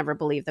that we never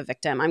believe the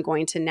victim, I'm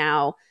going to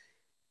now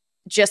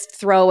just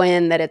throw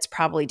in that it's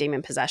probably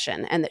demon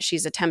possession and that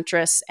she's a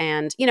temptress.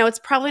 And, it's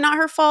probably not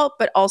her fault,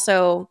 but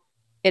also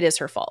it is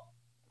her fault.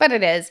 But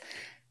it is.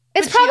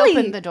 It's probably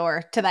opened the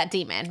door to that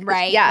demon,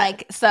 right? Yeah.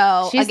 Like,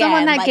 so she's the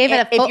one that gave it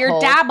a foothold. If you're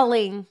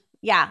dabbling,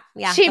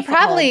 she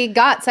probably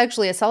got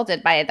sexually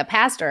assaulted by the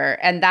pastor,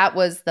 and that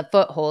was the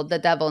foothold the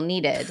devil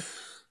needed.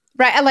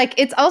 Right. Like,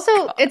 it's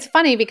also, it's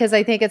funny because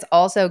I think it's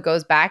also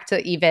goes back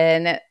to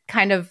even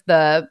kind of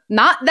the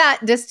not that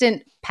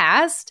distant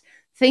past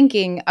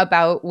thinking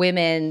about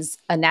women's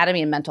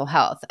anatomy and mental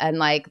health. And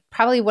like,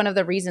 probably one of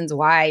the reasons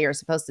why you're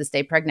supposed to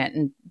stay pregnant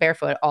and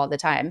barefoot all the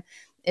time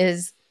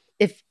is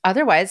if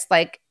otherwise,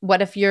 like,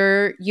 what if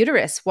your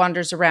uterus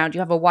wanders around,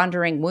 you have a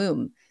wandering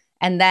womb,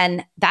 and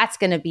then that's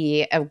going to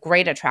be a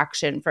great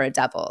attraction for a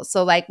devil.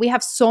 So like, we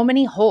have so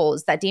many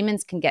holes that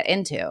demons can get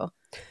into.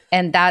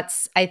 And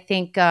that's, I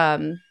think,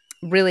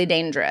 really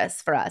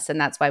dangerous for us.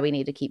 And that's why we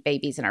need to keep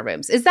babies in our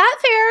rooms. Is that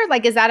fair?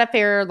 Like, is that a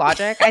fair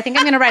logic? I think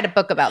I'm going to write a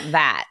book about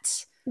that.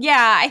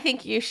 Yeah, I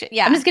think you should.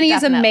 Yeah, I'm just going to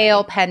use a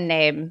male pen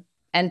name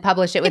and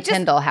publish it with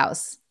Tyndall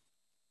House.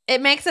 It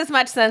makes as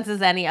much sense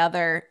as any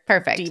other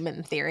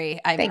demon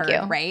theory I've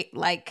heard, right?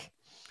 Like,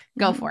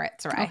 go for it,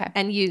 Sarai. Okay.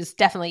 And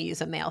definitely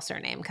use a male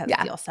surname because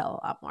you'll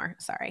sell a lot more.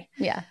 Sorry.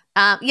 Yeah.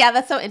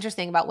 That's so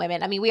interesting about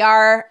women. I mean, we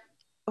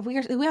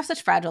have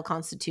such fragile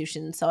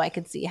constitutions, so I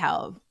could see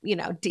how,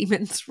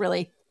 demons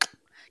really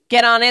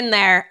get on in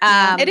there.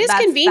 It is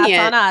convenient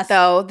on us,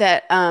 though,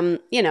 that,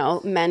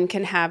 men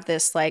can have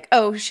this like,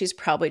 oh, she's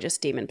probably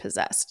just demon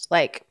possessed.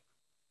 Like,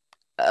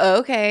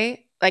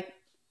 okay. Like,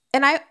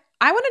 and I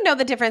want to know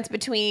the difference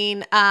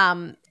between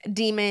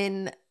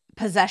demon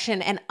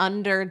possession and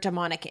under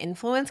demonic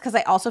influence, because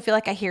I also feel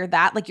like I hear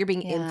that, like, you're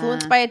being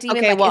influenced by a demon.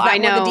 Okay, like, well, is that I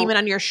know the demon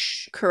on your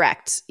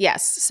correct.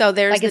 Yes. So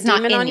there's like the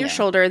demon on your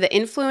shoulder. The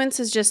influence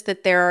is just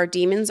that there are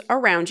demons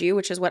around you,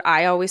 which is what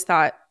I always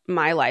thought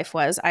my life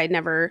was. I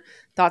never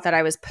thought that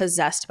I was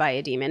possessed by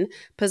a demon.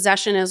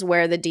 Possession is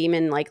where the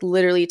demon like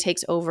literally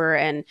takes over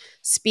and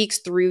speaks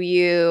through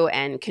you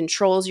and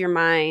controls your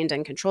mind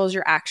and controls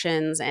your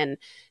actions, and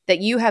that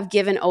you have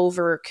given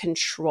over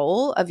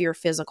control of your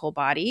physical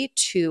body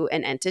to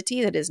an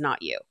entity that is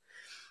not you.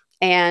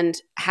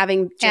 And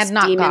having just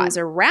demons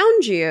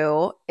around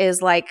you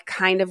is like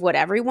kind of what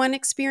everyone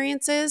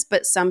experiences,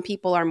 but some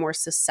people are more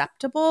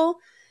susceptible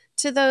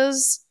to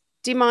those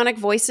demonic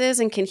voices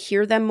and can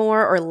hear them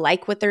more or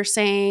like what they're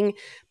saying.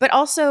 But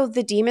also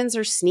the demons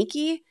are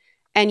sneaky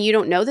and you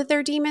don't know that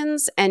they're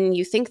demons and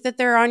you think that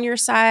they're on your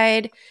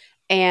side.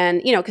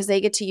 And, you know, because they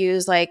get to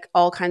use like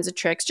all kinds of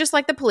tricks, just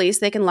like the police.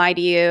 They can lie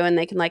to you and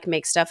they can like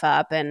make stuff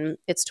up and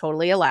it's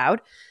totally allowed.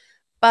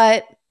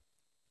 But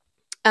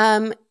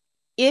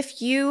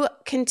if you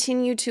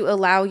continue to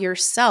allow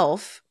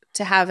yourself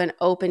to have an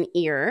open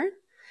ear,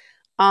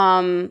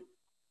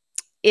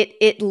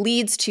 it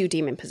leads to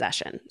demon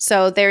possession.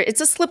 So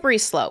it's a slippery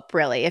slope,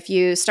 really. If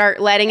you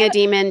start letting a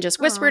demon just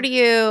whisper to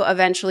you,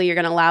 eventually you're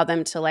going to allow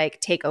them to like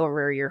take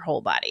over your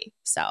whole body.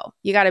 So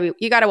you got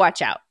to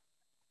watch out.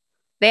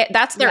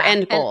 That's their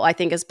end goal, I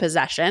think, is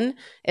possession,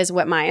 is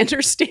what my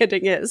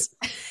understanding is.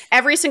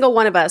 Every single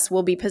one of us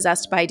will be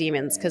possessed by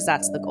demons because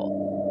that's the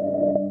goal.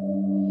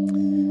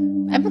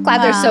 I'm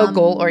glad they're so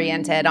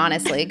goal-oriented,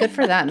 honestly. Good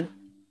for them.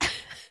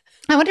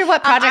 I wonder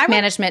what project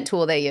management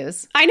tool they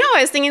use. I know.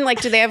 I was thinking,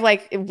 like, do they have,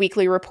 like,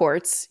 weekly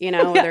reports, you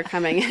know, they're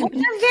coming in? Well,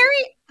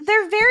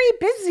 they're very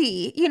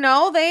busy, you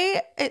know.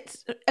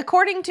 It's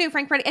according to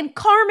Frank Peretti and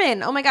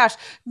Carmen. Oh my gosh,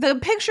 the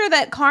picture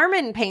that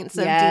Carmen paints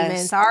of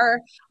demons,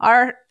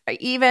 our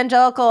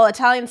evangelical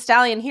Italian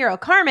stallion hero,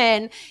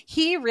 Carmen,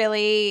 he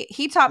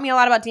taught me a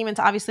lot about demons.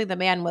 Obviously, the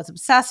man was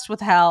obsessed with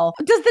hell.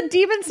 Does the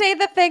demon say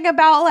the thing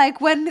about like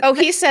when? Oh,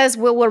 he says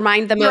we'll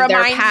remind them of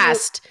their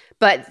past.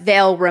 But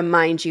they'll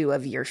remind you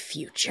of your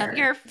future. Of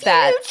your future.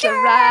 That's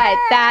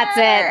right. That's it.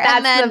 That's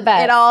and then the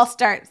best. It all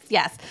starts.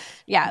 Yes.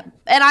 Yeah.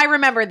 And I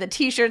remember the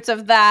t-shirts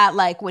of that.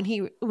 Like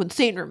when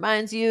Satan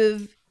reminds you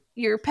of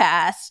your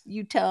past,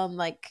 you tell him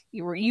like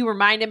you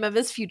remind him of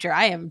his future.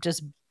 I am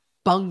just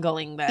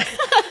bungling this.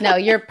 No,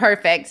 you're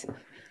perfect.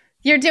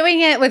 You're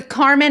doing it with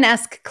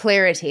Carmen-esque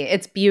clarity.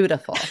 It's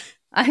beautiful.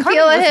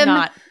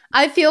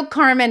 I feel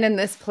Carmen in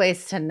this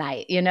place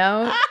tonight, you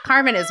know?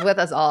 Carmen is with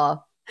us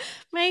all.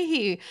 May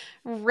he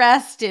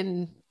rest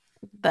in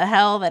the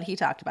hell that he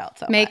talked about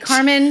so May much.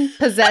 Carmen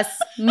possess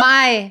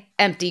my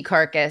empty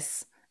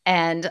carcass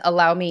and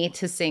allow me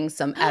to sing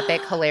some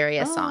epic,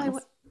 hilarious songs.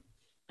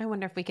 I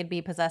wonder if we could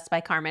be possessed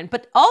by Carmen.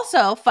 But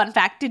also, fun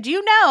fact, did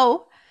you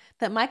know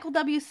that Michael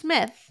W.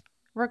 Smith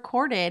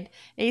recorded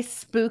a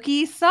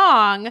spooky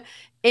song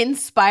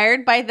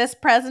inspired by this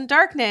present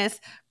darkness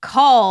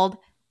called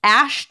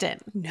Ashton?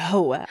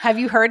 No. Have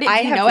you heard it? Do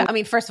you know it? I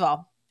mean, first of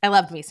all, I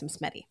loved me some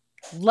Smitty.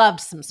 Loved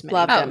some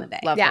Smitty back in the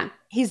day. Loved him.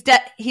 He's dead.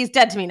 He's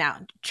dead to me now.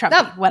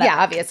 Trump. Whatever.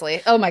 Yeah, obviously.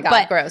 Oh my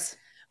God, gross.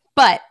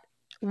 But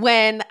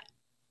when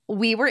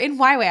we were in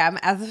YWAM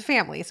as a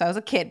family, so I was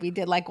a kid, we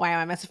did like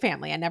YWAM as a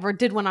family. I never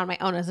did one on my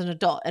own as an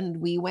adult. And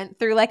we went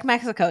through like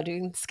Mexico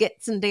doing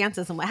skits and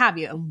dances and what have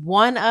you. And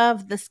one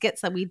of the skits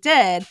that we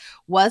did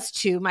was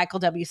to Michael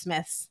W.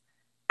 Smith's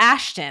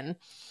Ashton.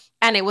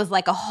 And it was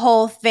like a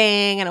whole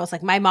thing. And it was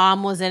like my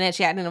mom was in it.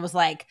 And it was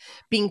like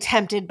being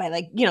tempted by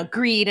like, you know,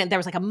 greed. And there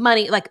was like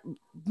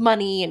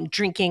money and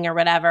drinking or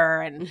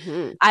whatever.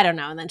 And I don't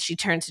know. And then she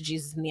turned to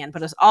Jesus in the end.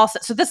 But it was also,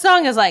 so this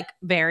song is like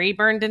very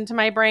burned into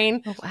my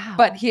brain. Oh, wow.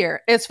 But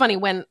here, it's funny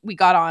when we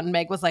got on,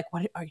 Meg was like,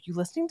 "What are you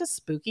listening to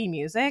spooky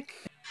music?"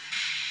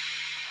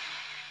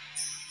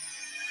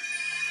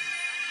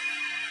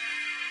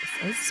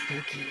 This is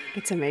spooky.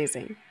 It's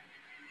amazing.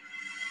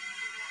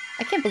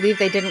 I can't believe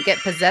they didn't get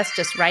possessed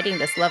just writing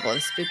this level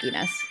of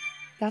spookiness.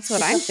 That's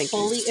what I'm thinking.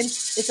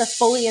 It's a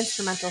fully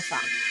instrumental song.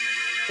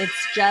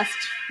 It's just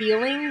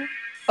feeling.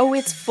 Oh,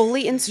 it's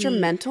fully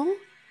instrumental?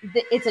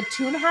 It's a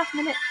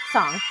 2.5-minute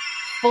song,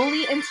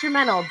 fully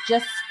instrumental,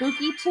 just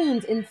spooky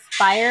tunes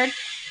inspired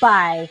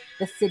by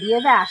the city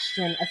of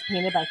Ashton as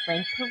painted by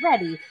Frank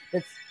Peretti.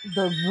 That's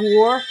the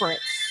war for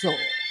its soul.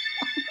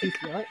 Do you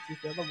feel it? Do you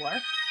feel the war?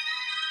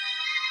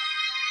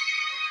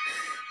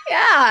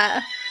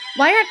 Yeah.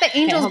 Why aren't the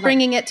angels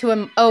bringing it to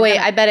him? Oh, wait,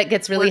 I bet it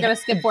gets really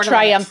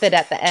triumphant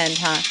at the end,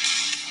 huh?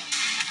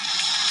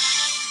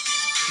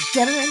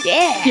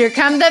 Yeah. Here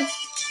come the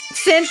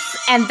synths,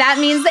 and that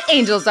means the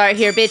angels are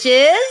here,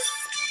 bitches.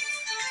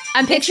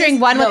 I'm picturing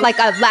one with like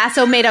a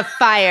lasso made of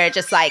fire,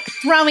 just like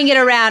throwing it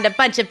around a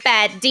bunch of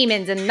bad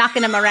demons and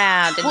knocking them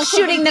around and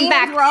shooting them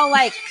back.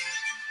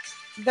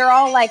 They're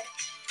all like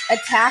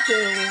attacking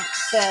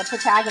the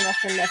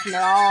protagonist in this, and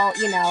they're all,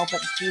 you know,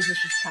 but Jesus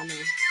is coming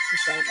to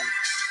save them.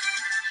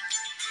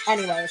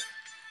 Anyways,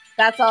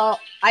 that's all.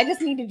 I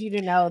just needed you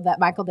to know that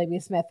Michael W.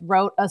 Smith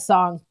wrote a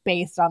song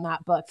based on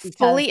that book.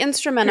 Fully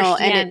instrumental,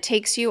 and it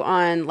takes you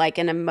on like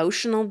an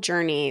emotional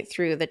journey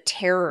through the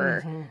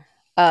terror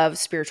of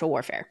spiritual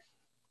warfare.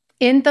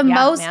 In the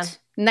most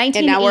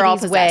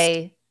 1980s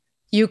way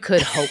you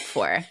could hope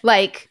for.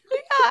 Like,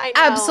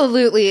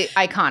 absolutely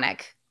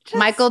iconic.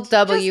 Michael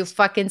W.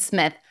 fucking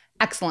Smith.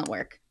 Excellent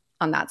work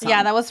on that song.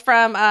 Yeah, that was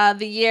from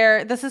the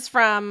year. This is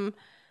from,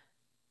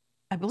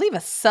 I believe,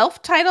 a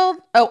self-titled,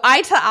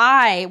 Eye to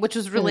Eye, which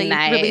was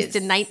released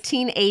in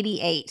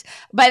 1988.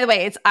 By the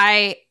way, it's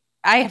I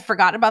had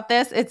forgotten about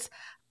this. It's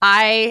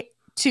Eye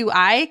to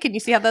Eye. Can you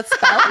see how that's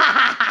spelled?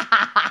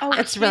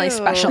 It's really cute.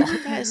 special.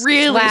 That is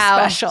Really Wow.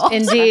 special.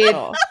 Indeed.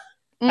 special.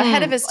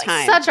 Ahead of his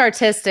time. Such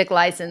artistic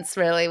license,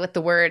 really, with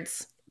the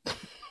words.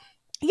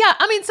 Yeah,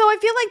 I mean, so I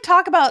feel like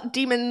talk about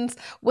demons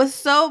was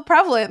so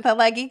prevalent that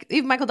like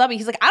even Michael W.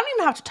 He's like, I don't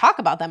even have to talk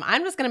about them.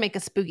 I'm just gonna make a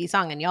spooky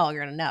song, and y'all are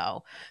gonna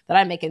know that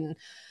I'm making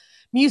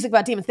music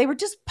about demons. They were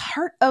just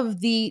part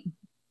of the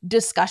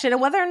discussion, and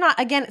whether or not,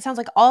 again, it sounds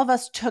like all of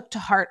us took to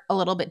heart a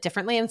little bit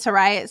differently. And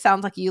Sarai, it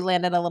sounds like you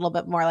landed a little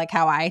bit more like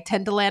how I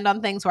tend to land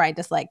on things, where I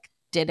just like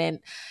didn't.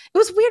 It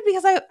was weird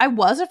because I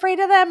was afraid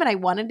of them, and I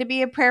wanted to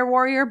be a prayer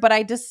warrior, but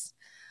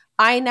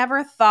I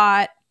never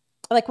thought.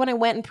 Like when I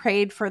went and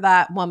prayed for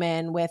that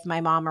woman with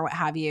my mom or what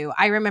have you,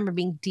 I remember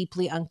being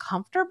deeply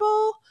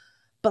uncomfortable,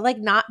 but like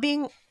not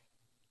being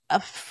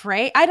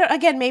afraid. I don't,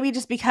 again, maybe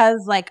just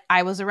because like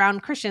I was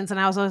around Christians and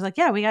I was always like,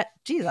 yeah, we got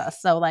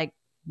Jesus. So like,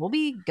 we'll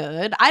be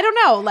good. I don't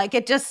know. Like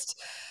it just,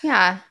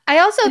 Yeah. I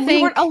also we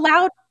think weren't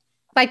allowed.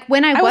 like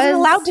when I wasn't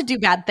allowed to do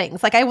bad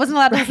things. Like I wasn't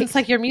allowed to listen to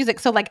like your music.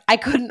 So like I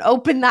couldn't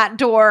open that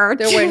door.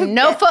 there were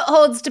no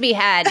footholds to be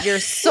had. Your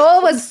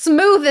soul was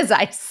smooth as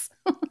ice.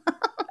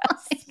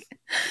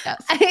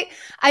 Yes.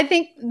 I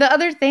think the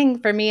other thing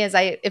for me is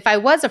if I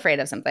was afraid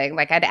of something,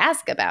 like I'd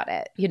ask about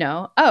it, you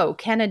know, oh,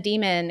 can a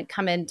demon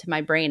come into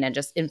my brain and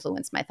just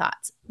influence my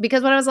thoughts?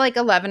 Because when I was like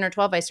 11 or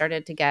 12, I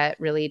started to get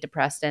really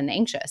depressed and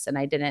anxious and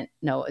I didn't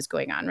know what was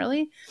going on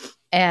really.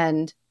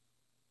 And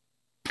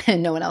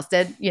no one else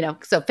did, you know.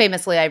 So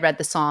famously I read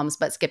the Psalms,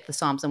 but skipped the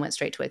Psalms and went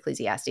straight to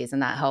Ecclesiastes,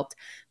 and that helped.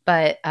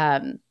 But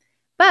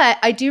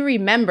I do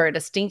remember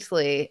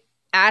distinctly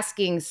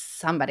asking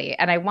somebody,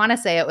 and I want to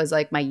say it was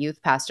like my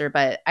youth pastor,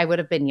 but I would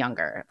have been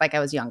younger. Like I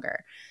was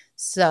younger.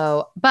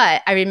 So,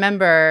 but I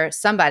remember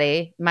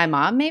somebody, my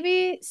mom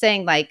maybe,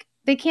 saying like,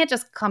 they can't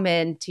just come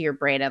into your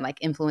brain and like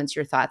influence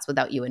your thoughts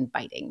without you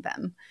inviting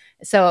them.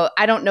 So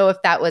I don't know if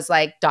that was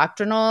like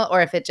doctrinal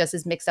or if it just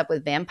is mixed up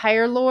with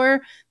vampire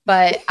lore,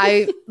 but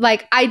I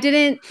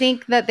didn't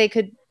think that they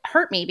could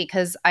hurt me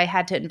because I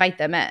had to invite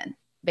them in,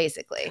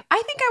 basically.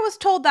 I think I was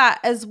told that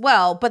as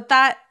well, but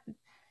that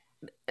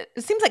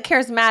it seems like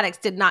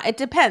charismatics did not. It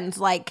depends.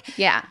 Like,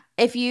 yeah,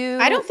 if you,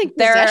 I don't think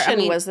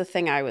possession was the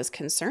thing I was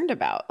concerned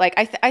about. Like,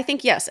 I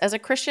think, yes, as a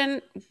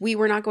Christian, we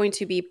were not going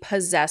to be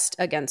possessed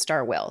against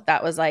our will.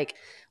 That was like,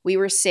 we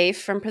were safe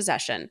from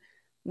possession.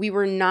 We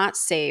were not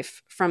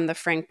safe from the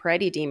Frank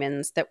Peretti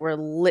demons that were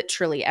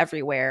literally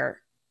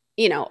everywhere,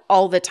 you know,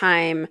 all the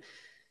time,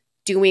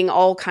 doing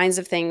all kinds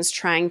of things,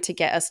 trying to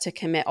get us to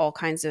commit all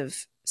kinds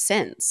of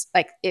sins.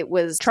 Like, it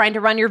was trying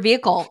to run your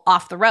vehicle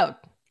off the road.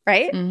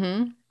 Right?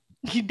 Mm-hmm.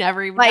 You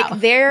never even like know.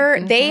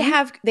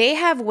 they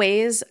have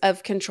ways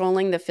of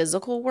controlling the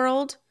physical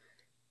world,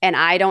 and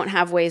I don't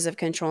have ways of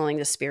controlling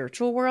the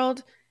spiritual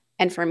world.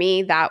 And for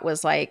me, that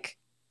was like,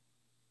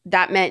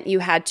 that meant you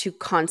had to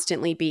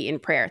constantly be in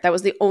prayer. That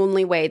was the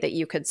only way that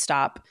you could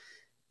stop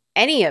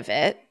any of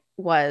it,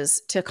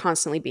 was to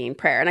constantly be in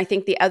prayer. And I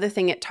think the other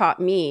thing it taught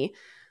me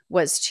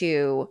was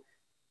to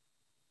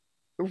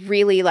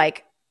really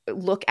like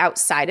look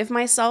outside of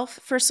myself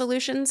for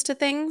solutions to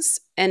things.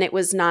 And it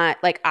was not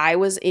like I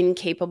was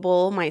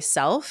incapable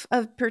myself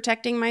of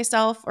protecting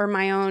myself or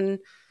my own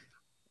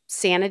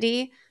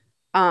sanity.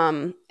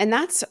 And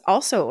that's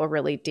also a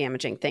really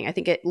damaging thing. I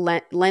think it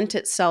lent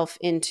itself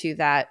into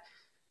that,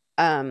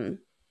 that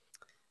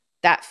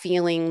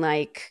feeling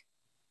like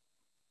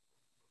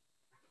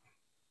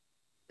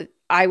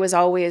there was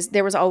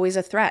always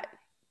a threat.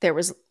 There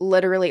was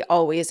literally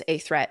always a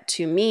threat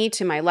to me,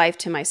 to my life,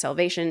 to my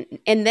salvation,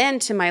 and then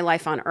to my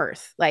life on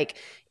earth. Like,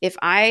 if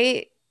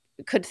I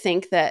could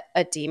think that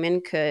a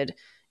demon could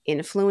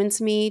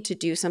influence me to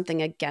do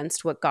something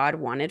against what God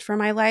wanted for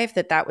my life,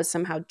 that would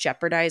somehow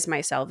jeopardize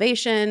my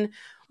salvation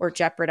or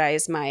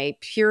jeopardize my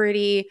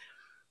purity.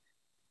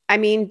 I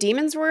mean,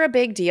 demons were a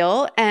big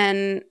deal,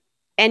 and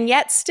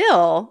yet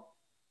still,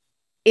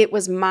 it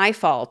was my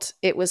fault.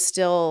 It was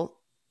still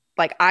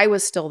like I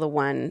was still the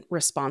one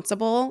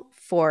responsible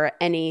for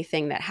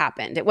anything that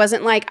happened. It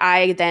wasn't like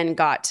I then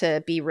got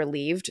to be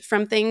relieved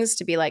from things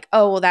to be like,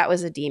 oh, well, that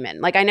was a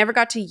demon. Like, I never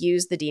got to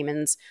use the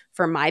demons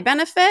for my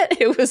benefit.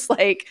 It was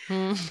like,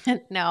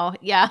 no,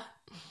 yeah.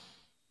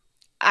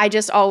 I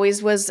just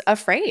always was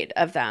afraid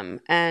of them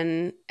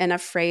and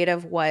afraid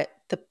of what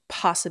the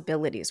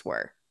possibilities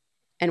were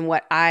and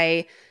what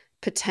I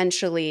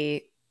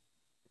potentially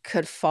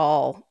could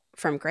fall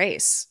from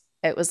grace.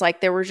 It was like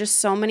there were just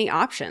so many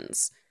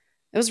options.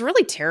 It was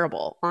really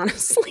terrible,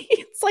 honestly.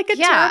 It's like a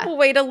terrible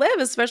way to live,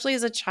 especially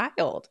as a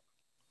child.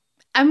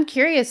 I'm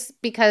curious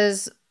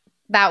because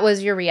that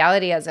was your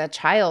reality as a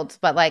child,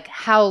 but like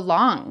how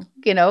long,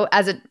 you know,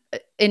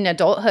 in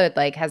adulthood,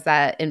 like has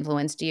that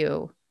influenced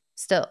you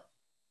still?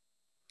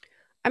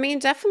 I mean,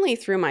 definitely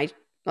through my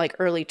like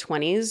early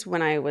 20s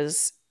when I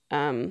was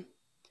kind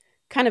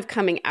of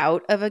coming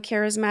out of a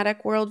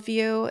charismatic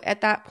worldview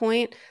at that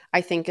point,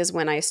 I think is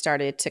when I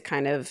started to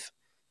kind of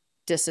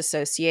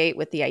disassociate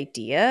with the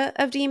idea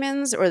of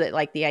demons, or that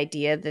like the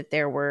idea that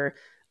there were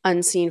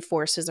unseen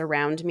forces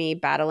around me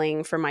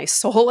battling for my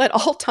soul at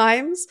all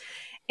times,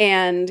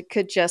 and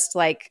could just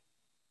like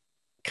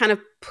kind of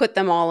put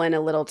them all in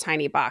a little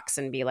tiny box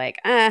and be like,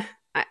 I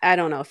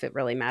don't know if it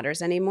really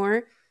matters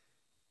anymore.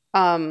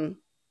 But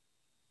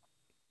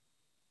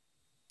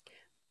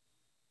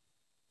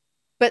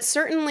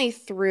certainly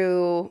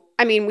through,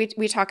 I mean,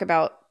 we talk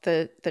about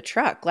the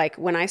truck. Like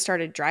when I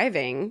started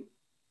driving,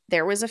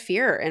 there was a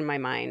fear in my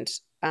mind.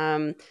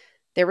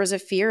 There was a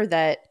fear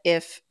that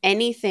if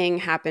anything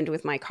happened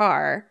with my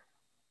car,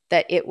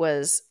 that it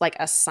was like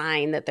a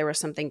sign that there was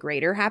something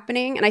greater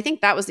happening. And I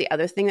think that was the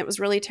other thing that was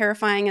really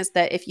terrifying, is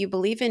that if you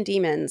believe in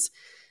demons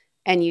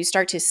and you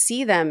start to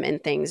see them in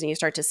things and you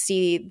start to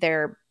see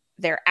their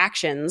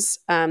actions,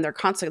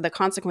 the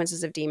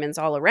consequences of demons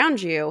all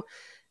around you,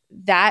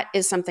 that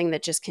is something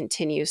that just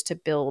continues to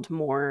build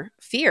more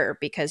fear,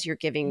 because you're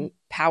giving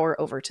power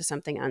over to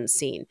something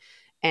unseen.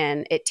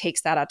 And it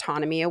takes that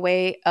autonomy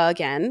away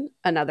again,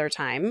 another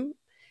time.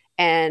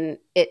 And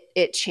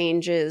it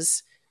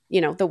changes,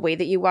 the way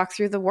that you walk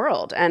through the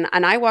world. And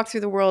I walk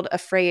through the world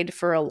afraid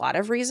for a lot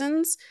of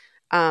reasons.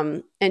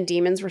 And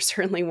demons were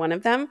certainly one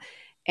of them.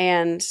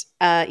 And,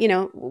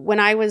 when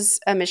I was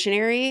a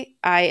missionary,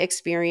 I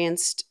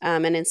experienced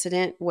an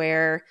incident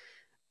where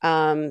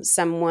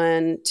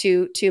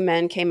two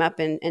men came up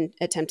and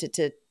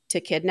attempted to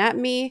kidnap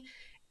me.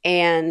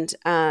 And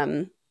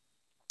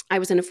I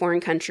was in a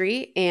foreign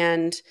country.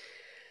 And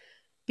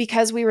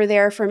because we were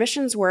there for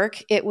missions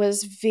work, it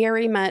was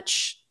very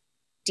much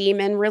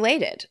demon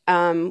related.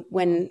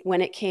 When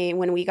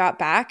we got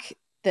back,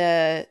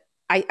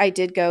 I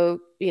did go,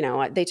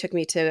 they took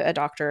me to a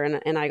doctor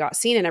and I got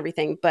seen and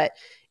everything, but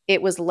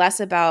it was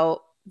less about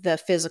the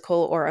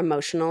physical or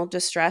emotional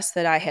distress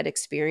that I had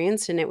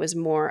experienced. And it was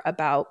more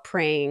about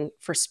praying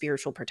for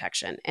spiritual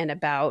protection and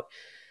about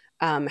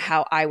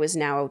how I was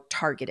now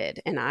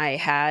targeted. And I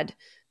had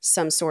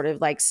some sort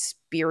of like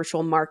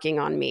spiritual marking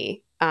on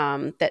me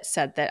that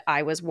said that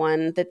I was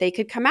one that they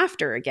could come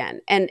after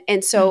again.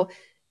 And so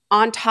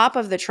on top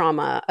of the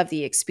trauma of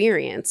the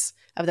experience,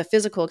 of the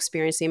physical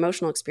experience, the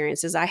emotional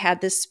experiences, I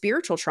had this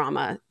spiritual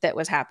trauma that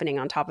was happening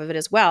on top of it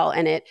as well.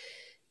 And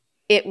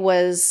it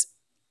was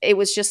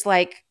just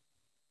like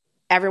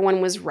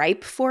everyone was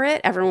ripe for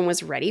it. Everyone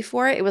was ready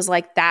for it. It was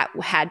like that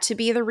had to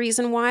be the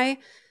reason why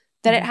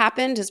that it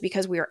happened, is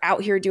because we were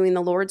out here doing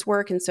the Lord's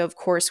work. And so of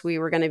course we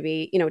were going to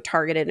be,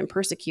 targeted and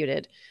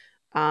persecuted.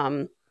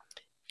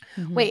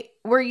 Wait,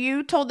 were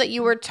you told that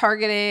you were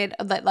targeted,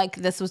 that like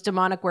this was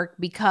demonic work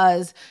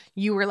because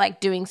you were like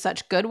doing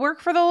such good work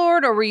for the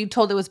Lord? Or were you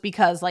told it was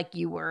because like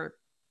you were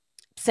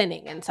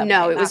sinning in some way?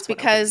 No, it was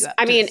because,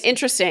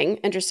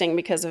 interesting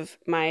because of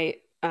my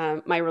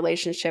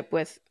relationship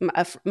with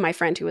my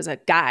friend who was a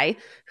guy,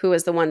 who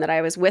was the one that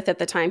I was with at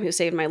the time, who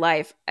saved my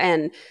life.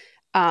 And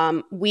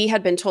we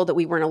had been told that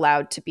we weren't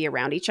allowed to be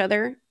around each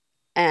other.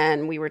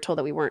 And we were told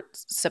that we weren't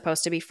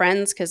supposed to be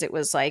friends, because it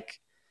was like,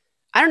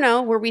 I don't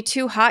know, were we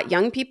two hot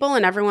young people?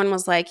 And everyone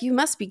was like, you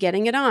must be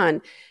getting it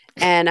on.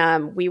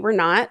 And we were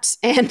not.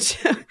 And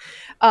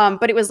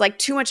but it was like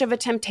too much of a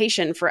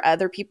temptation for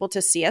other people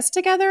to see us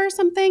together or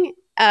something.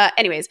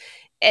 Anyways,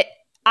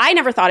 I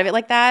never thought of it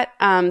like that,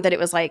 that it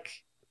was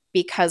like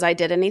because I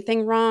did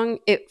anything wrong.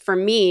 For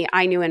me,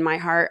 I knew in my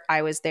heart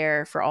I was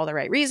there for all the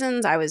right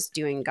reasons. I was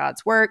doing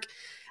God's work.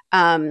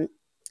 And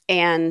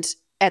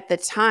at the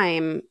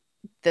time,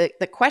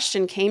 the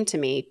question came to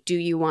me, do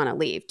you want to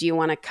leave? Do you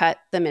want to cut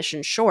the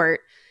mission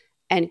short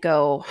and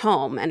go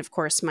home? And of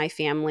course, my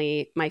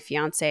family, my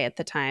fiance at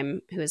the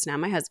time, who is now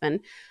my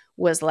husband,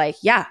 was like,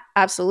 yeah,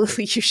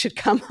 absolutely, you should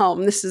come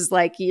home. This is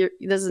like,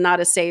 this is not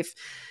a safe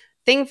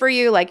thing for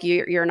you. Like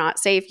you're not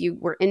safe. You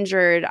were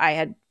injured. I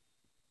had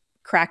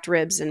cracked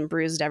ribs and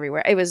bruised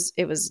everywhere. It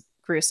was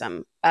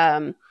gruesome.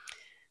 And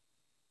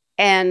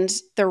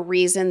the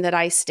reason that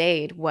I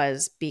stayed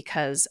was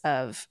because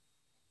of,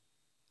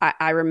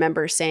 I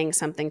remember saying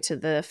something to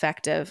the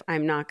effect of,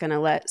 I'm not going to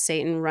let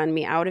Satan run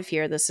me out of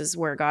here. This is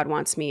where God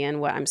wants me and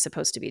what I'm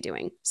supposed to be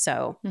doing.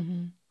 So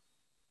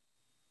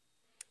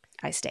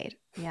I stayed.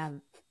 Yeah.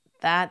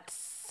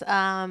 That's,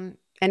 and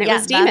it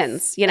was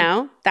demons,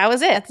 that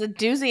was it. That's a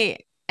doozy.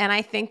 And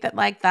I think that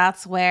like,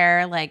 that's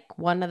where like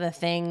one of the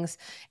things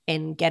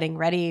in getting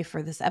ready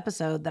for this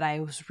episode that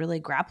I was really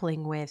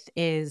grappling with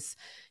is,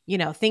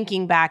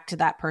 thinking back to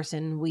that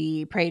person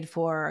we prayed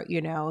for,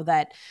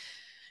 that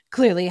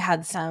clearly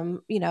had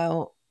some,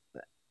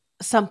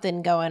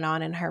 something going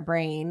on in her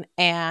brain,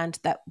 and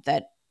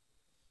that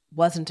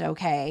wasn't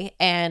okay.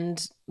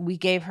 And we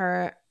gave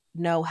her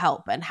no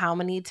help. And how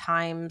many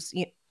times,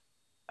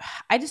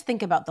 I just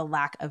think about the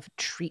lack of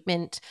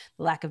treatment,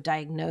 the lack of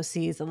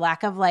diagnoses, the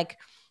lack of like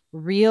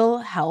real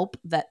help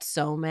that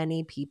so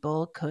many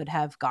people could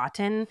have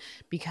gotten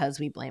because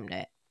we blamed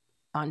it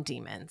on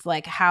demons.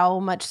 Like how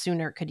much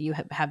sooner could you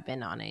have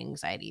been on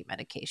anxiety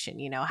medication,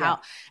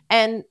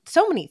 and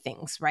so many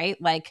things,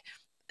 right? Like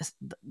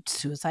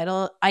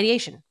suicidal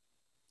ideation,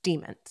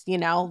 demons,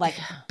 like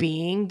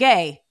being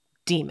gay,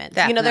 demons.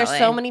 Definitely. There's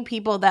so many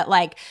people that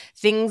like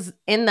things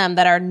in them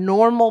that are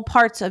normal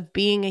parts of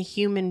being a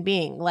human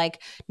being. Like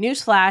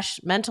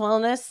newsflash, mental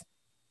illness,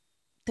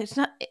 there's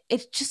not,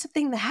 it's just a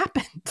thing that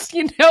happens,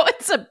 you know,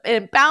 it's an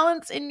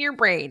imbalance in your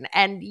brain,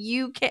 and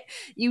you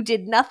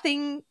did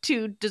nothing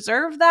to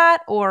deserve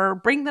that or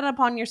bring that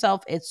upon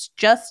yourself. It's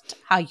just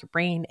how your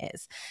brain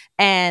is.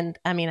 And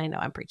I mean, I know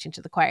I'm preaching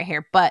to the choir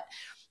here, but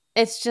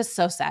it's just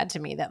so sad to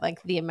me that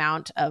like the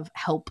amount of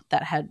help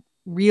that had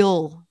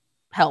real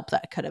help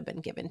that could have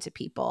been given to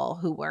people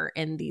who were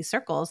in these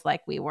circles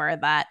like we were,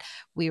 that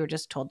we were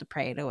just told to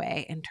pray it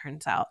away. And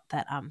turns out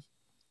that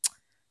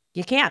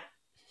you can't.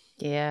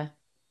 Yeah.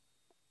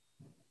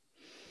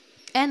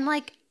 And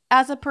like,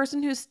 as a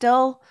person who's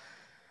still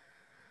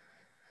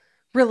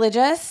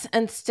religious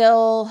and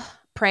still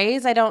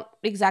prays, I don't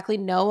exactly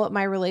know what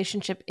my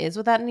relationship is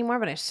with that anymore,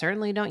 but I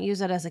certainly don't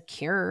use it as a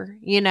cure,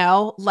 you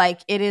know?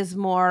 Like, it is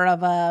more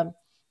of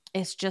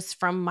it's just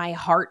from my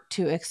heart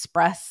to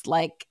express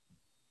like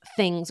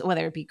things,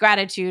 whether it be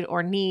gratitude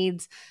or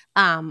needs.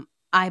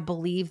 I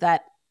believe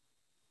that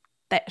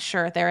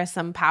sure, there is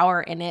some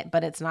power in it,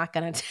 but it's not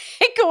going to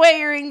take away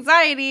your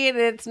anxiety, and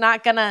it's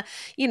not going to,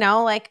 you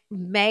know, like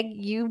Meg,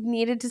 you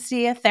needed to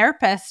see a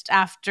therapist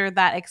after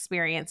that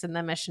experience in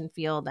the mission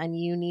field, and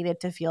you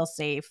needed to feel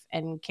safe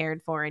and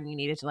cared for, and you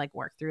needed to like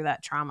work through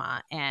that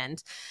trauma.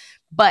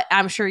 But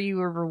I'm sure you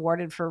were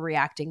rewarded for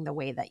reacting the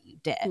way that you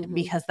did,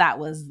 because that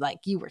was like,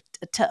 you were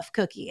a tough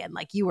cookie, and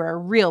like you were a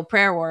real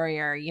prayer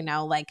warrior, you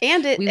know, like,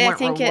 and we weren't I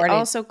think rewarded. It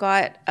also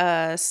got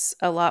us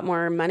a lot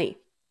more money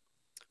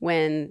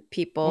when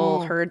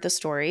people heard the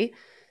story.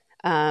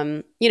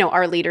 You know,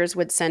 our leaders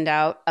would send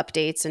out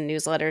updates and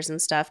newsletters and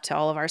stuff to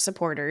all of our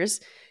supporters.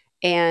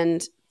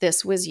 And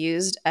this was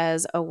used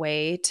as a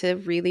way to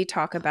really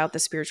talk about the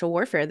spiritual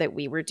warfare that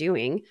we were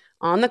doing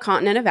on the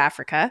continent of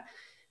Africa.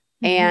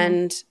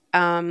 And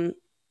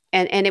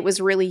it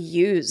was really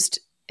used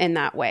in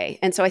that way.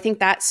 And so I think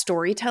that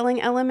storytelling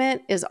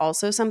element is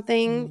also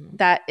something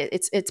that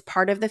it's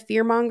part of the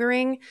fear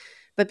mongering,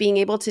 but being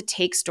able to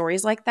take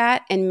stories like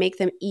that and make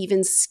them even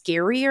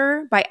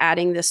scarier by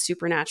adding this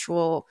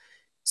supernatural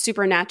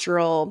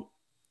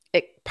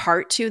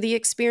part to the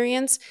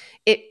experience,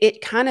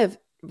 it kind of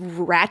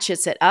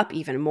ratchets it up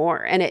even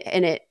more, and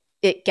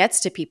it gets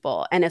to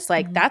people. And it's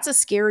like, that's a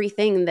scary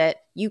thing that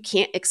you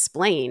can't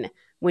explain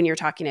when you're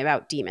talking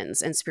about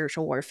demons and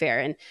spiritual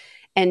warfare.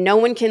 And no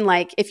one can,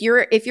 like, if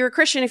you're a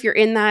Christian, if you're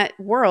in that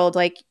world,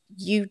 like,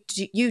 you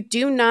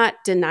do not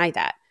deny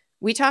that.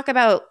 We talk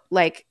about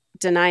like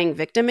denying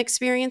victim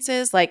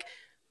experiences. Like,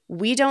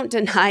 we don't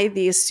deny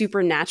these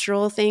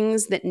supernatural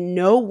things that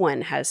no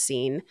one has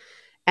seen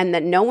and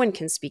that no one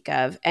can speak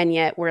of. And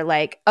yet we're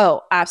like,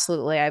 oh,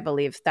 absolutely, I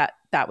believe that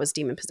was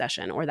demon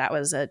possession, or that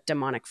was a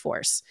demonic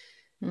force.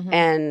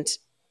 And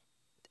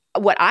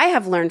what I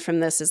have learned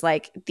from this is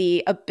like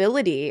the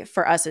ability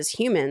for us as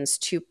humans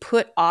to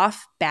put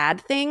off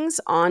bad things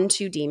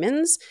onto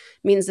demons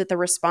means that the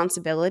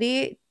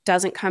responsibility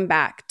doesn't come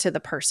back to the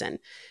person.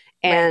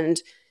 And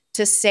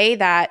to say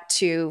that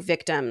to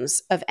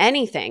victims of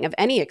anything, of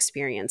any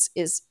experience,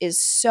 is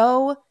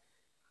so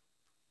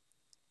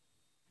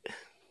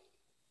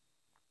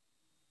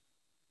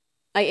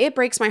it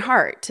breaks my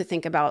heart to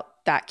think about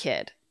that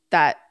kid,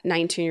 that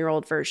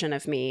 19-year-old version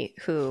of me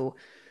who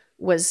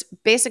was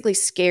basically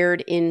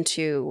scared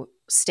into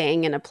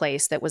staying in a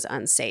place that was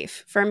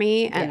unsafe for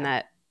me, and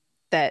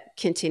that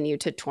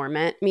continued to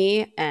torment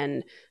me.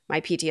 And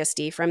my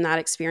PTSD from that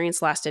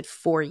experience lasted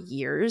for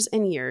years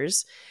and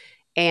years.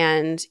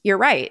 And you're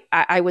right.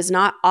 I was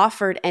not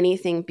offered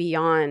anything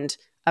beyond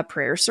a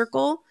prayer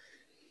circle.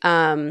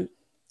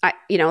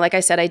 Like I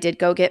said, I did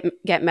go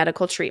get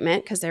medical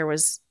treatment because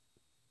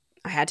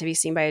I had to be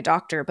seen by a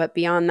doctor. But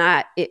beyond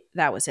that,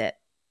 that was it.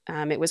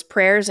 It was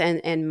prayers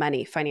and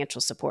money,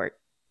 financial support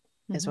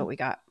is what we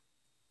got,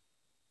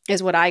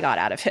 is what I got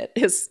out of it,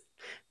 is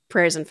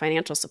prayers and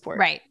financial support.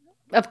 Right.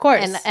 Of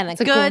course. And a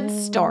good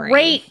story.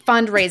 Great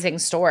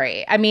fundraising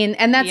story. I mean,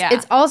 and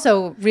it's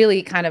also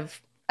really kind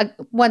of,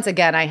 once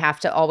again, I have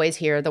to always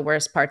hear the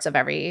worst parts of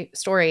every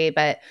story,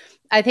 but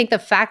I think the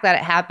fact that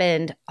it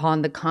happened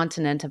on the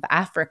continent of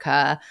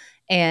Africa,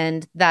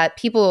 and that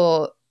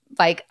people,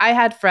 like, I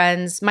had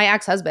friends, my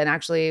ex-husband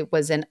actually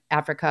was in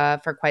Africa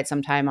for quite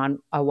some time on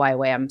a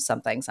YWAM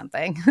something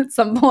at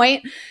some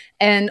point,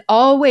 and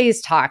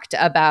always talked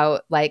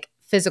about like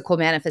physical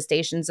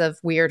manifestations of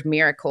weird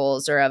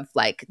miracles or of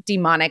like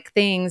demonic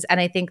things.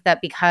 And I think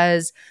that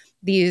because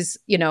these,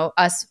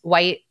 us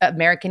white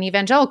American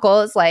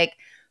evangelicals, like,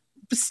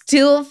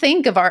 still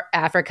think of our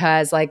Africa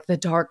as like the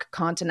dark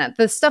continent.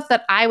 The stuff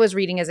that I was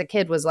reading as a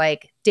kid was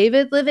like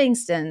David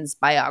Livingstone's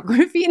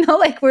biography,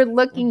 like, we're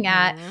looking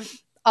at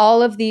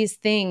all of these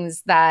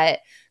things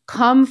that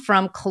come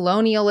from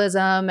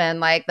colonialism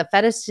and like the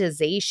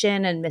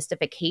fetishization and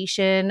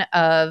mystification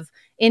of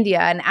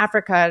India and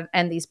Africa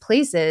and these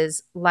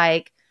places.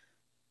 Like,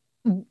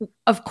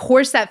 of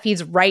course, that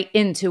feeds right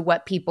into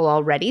what people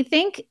already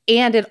think.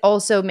 And it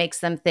also makes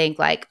them think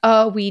like,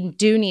 oh, we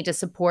do need to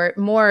support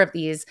more of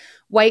these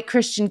white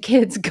Christian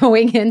kids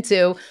going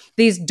into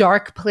these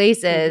dark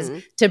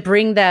places to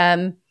bring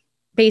them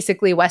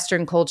basically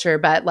Western culture,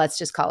 but let's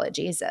just call it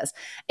Jesus.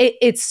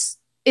 It's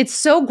it's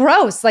so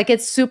gross. Like,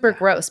 it's super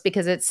gross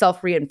because it's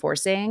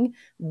self-reinforcing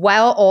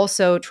while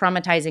also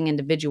traumatizing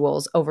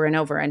individuals over and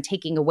over and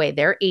taking away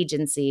their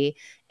agency.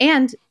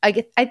 And I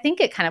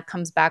think it kind of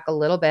comes back a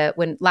little bit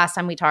when last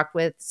time we talked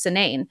with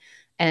Sinane,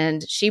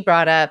 and she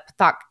brought up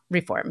thought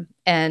reform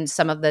and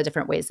some of the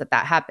different ways that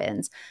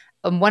happens.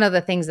 One of the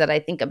things that I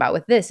think about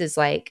with this is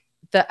like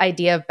the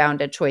idea of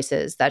bounded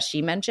choices that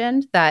she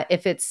mentioned, that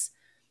if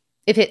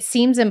it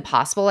seems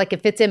impossible, like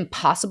if it's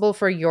impossible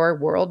for your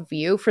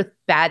worldview for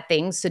bad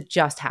things to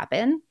just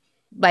happen,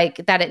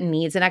 like that it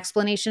needs an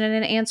explanation and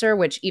an answer,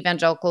 which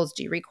evangelicals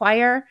do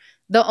require,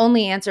 the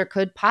only answer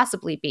could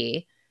possibly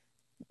be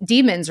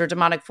demons or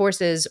demonic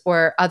forces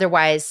or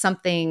otherwise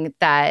something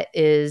that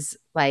is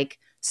like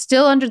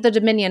still under the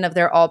dominion of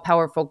their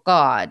all-powerful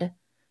God,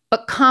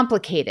 but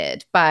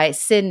complicated by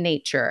sin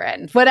nature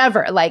and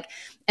whatever. Like,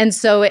 and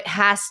so it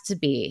has to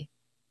be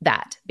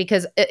that,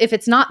 because if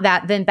it's not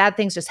that, then bad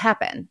things just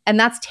happen. And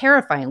that's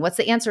terrifying. What's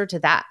the answer to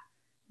that?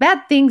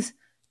 Bad things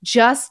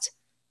just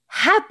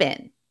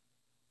happen.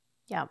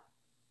 Yeah.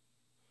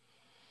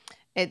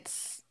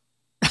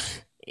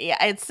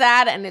 Yeah, it's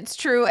sad and it's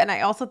true. And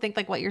I also think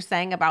like what you're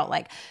saying about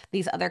like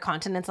these other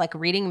continents, like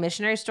reading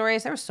missionary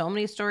stories, there were so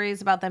many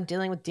stories about them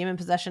dealing with demon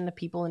possession of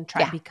people in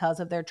tribe because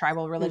of their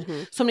tribal religion.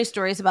 Mm-hmm. So many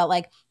stories about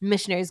like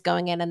missionaries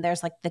going in and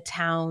there's like the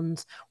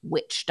town's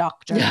witch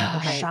doctor,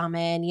 or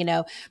shaman, you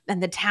know,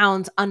 and the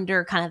town's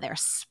under kind of their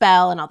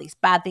spell and all these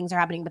bad things are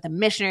happening. But the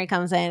missionary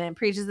comes in and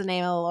preaches the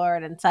name of the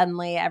Lord and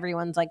suddenly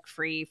everyone's like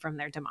free from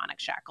their demonic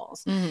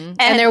shackles. Mm-hmm.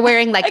 And they're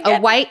wearing like a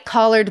white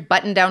collared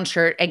button down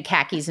shirt and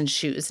khakis and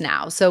shoes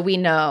now. So we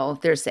know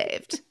they're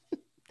saved.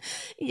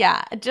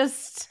 Yeah, and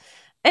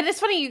it's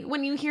funny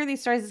when you hear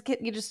these stories,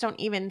 you just don't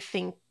even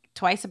think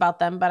twice about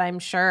them. But I'm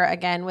sure,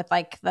 again, with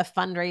like the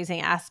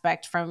fundraising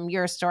aspect from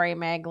your story,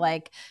 Meg,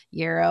 like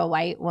you're a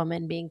white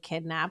woman being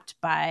kidnapped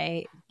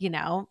by, you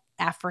know,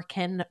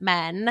 African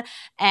men,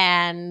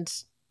 and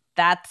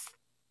that's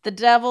the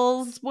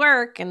devil's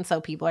work. And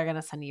so people are going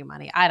to send you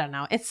money. I don't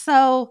know. It's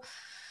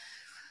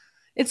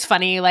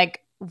funny. Like,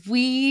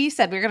 we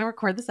said we were going to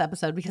record this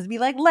episode because it'd be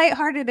like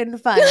lighthearted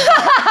and fun.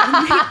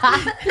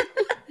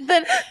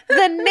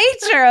 the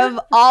nature of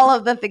all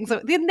of the things,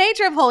 the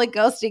nature of Holy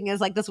Ghosting is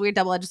like this weird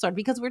double-edged sword,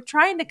 because we're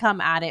trying to come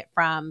at it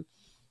from,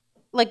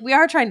 like, we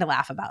are trying to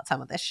laugh about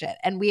some of this shit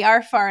and we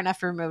are far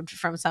enough removed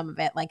from some of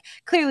it. Like,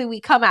 clearly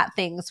we come at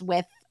things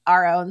with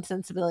our own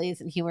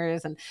sensibilities and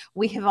humors, and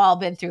we have all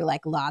been through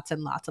like lots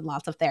and lots and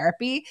lots of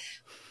therapy.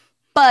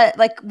 But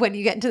like when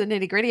you get into the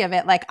nitty gritty of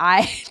it, like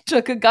I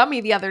took a gummy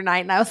the other night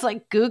and I was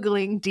like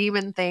Googling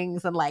demon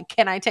things and like,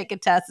 can I take a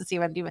test to see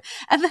what I'm demon?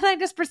 And then I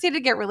just proceeded to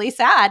get really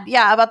sad.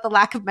 Yeah. About the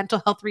lack of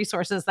mental health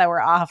resources that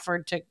were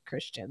offered to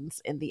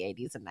Christians in the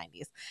 80s and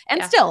 90s.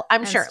 And still,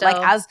 I'm sure like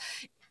as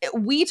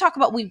we talk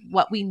about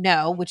what we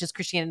know, which is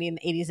Christianity in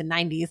the 80s and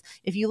 90s,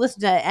 if you listen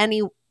to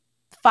any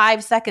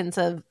 5 seconds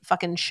of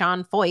fucking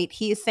Sean Foyt,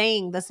 he's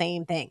saying the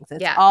same things.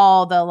 It's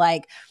all the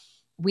like,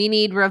 we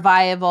need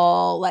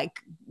revival, like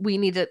we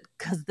need it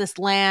because this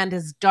land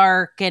is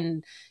dark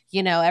and,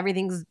 you know,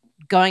 everything's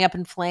going up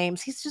in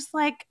flames. He's just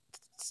like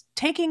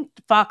taking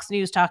Fox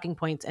News talking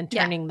points and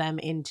turning them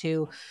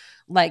into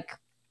like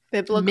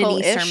biblical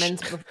mini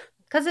sermons.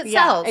 Because it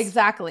sells.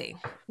 Exactly.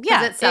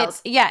 Yeah, it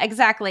sells.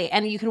 Exactly.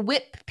 And you can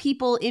whip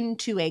people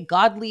into a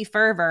godly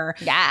fervor.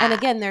 Yeah. And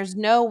again, there's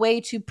no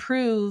way to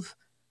prove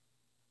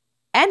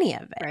any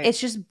of it. Right. It's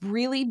just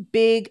really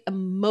big,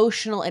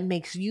 emotional. It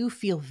makes you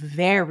feel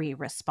very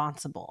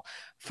responsible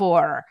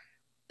for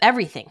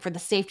everything, for the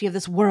safety of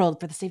this world,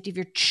 for the safety of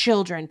your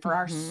children, for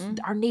our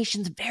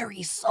nation's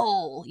very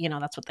soul. You know,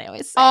 that's what they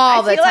always say.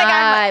 All the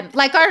time.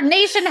 Like our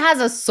nation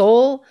has a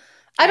soul.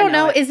 I don't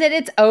know. Is it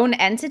its own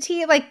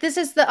entity? Like this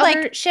is the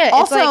other shit.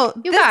 Also,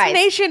 it's like, this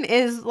nation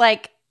is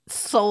like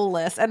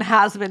soulless and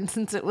has been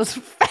since it was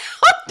founded.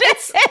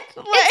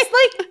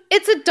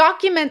 It's a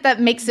document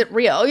that makes it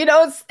real. You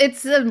know,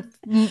 it's a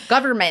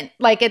government.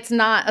 Like it's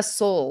not a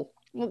soul.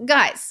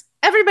 Guys,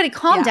 everybody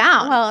calm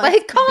down. Well,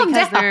 like calm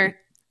down.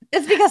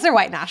 It's because they're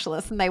white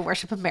nationalists and they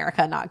worship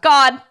America, not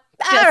God.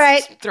 All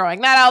right.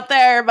 Throwing that out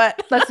there,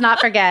 but let's not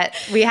forget.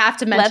 We have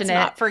to mention it.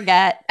 Let's not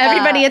forget.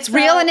 Everybody, it's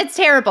real and it's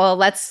terrible.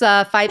 Let's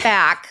fight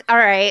back. All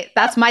right.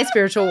 That's my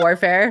spiritual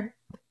warfare.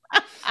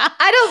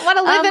 I don't want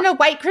to live in a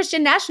white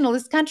Christian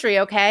nationalist country,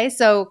 okay?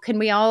 So can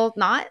we all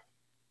not?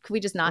 Can we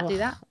just not do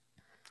that?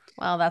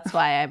 Well, that's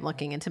why I'm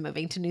looking into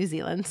moving to New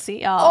Zealand.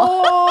 See y'all.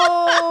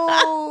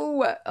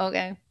 Oh,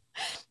 okay.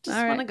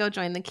 Just want to go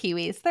join the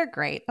Kiwis. They're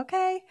great,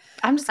 okay?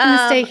 I'm just going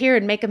to stay here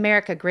and make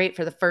America great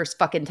for the first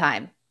fucking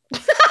time.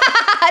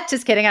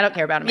 Just kidding. I don't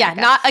care about America.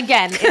 Yeah, not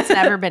again. It's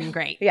never been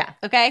great. Yeah.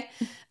 Okay?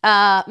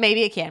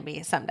 Maybe it can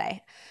be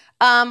someday.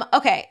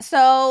 Okay,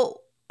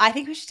 so I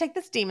think we should take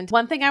this demon.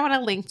 One thing I want to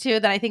link to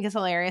that I think is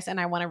hilarious and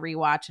I want to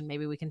rewatch and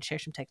maybe we can share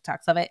some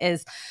TikToks of it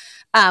is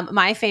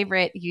my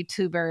favorite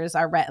YouTubers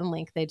are Rhett and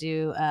Link. They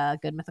do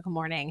Good Mythical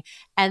Morning.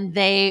 And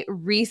they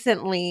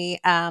recently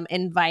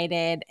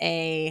invited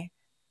a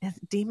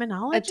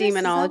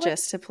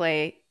demonologist to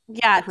play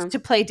Yeah, to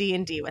play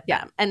D&D with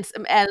them. And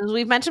as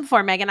we've mentioned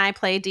before, Meg and I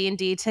play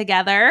D&D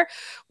together.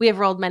 We have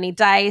rolled many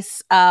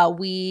dice.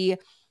 We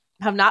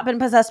have not been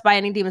possessed by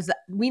any demons that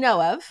we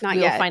know of. Not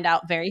we yet. will find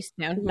out very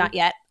soon. Mm-hmm. Not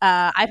yet.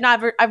 I've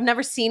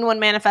never seen one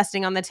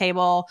manifesting on the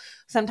table.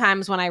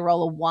 Sometimes when I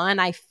roll a 1,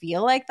 I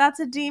feel like that's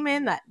a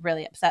demon. That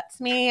really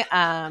upsets me.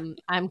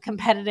 I'm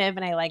competitive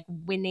and I like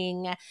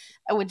winning,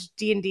 which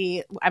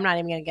D&D, I'm not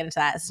even going to get into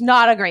that. It's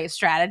not a great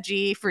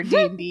strategy for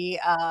D&D.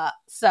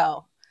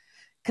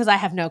 Because I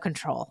have no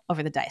control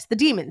over the dice. The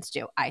demons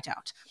do. I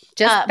don't.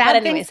 Just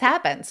bad things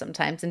happen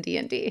sometimes in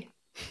D&D.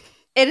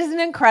 It is an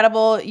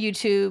incredible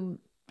YouTube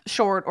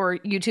short or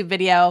YouTube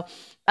video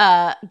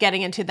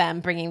getting into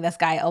them, bringing this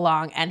guy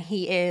along. And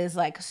he is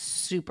like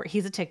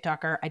he's a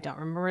TikToker. I don't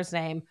remember his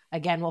name.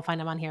 Again, we'll find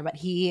him on here. But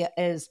he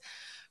is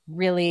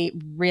really,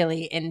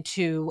 really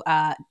into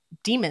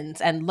demons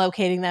and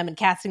locating them and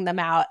casting them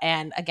out.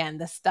 And again,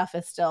 this stuff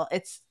is still,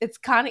 it's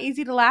kind of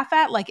easy to laugh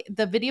at. Like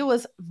the video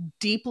was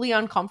deeply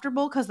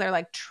uncomfortable because they're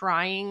like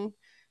trying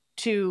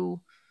to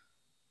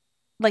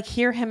like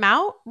hear him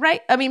out, right?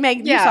 I mean,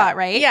 Meg, you saw it,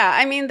 right? Yeah.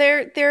 I mean,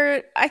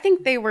 I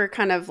think they were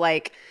kind of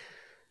like,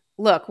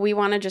 look, we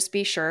want to just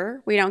be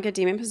sure we don't get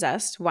demon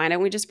possessed. Why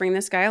don't we just bring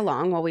this guy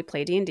along while we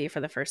play D&D for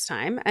the first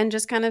time and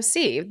just kind of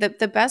see?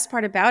 The best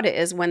part about it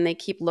is when they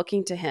keep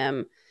looking to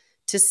him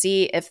to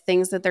see if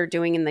things that they're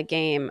doing in the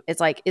game, it's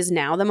like, is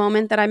now the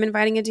moment that I'm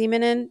inviting a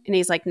demon in? And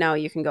he's like, no,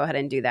 you can go ahead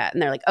and do that.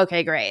 And they're like,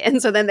 okay, great.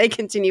 And so then they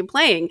continue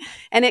playing.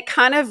 And it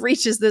kind of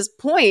reaches this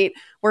point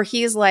where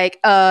he's like,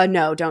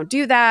 no, don't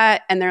do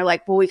that. And they're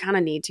like, well, we kind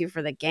of need to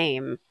for the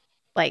game,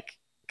 like,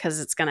 because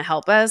it's going to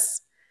help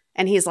us.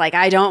 And he's like,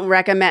 I don't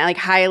recommend, like,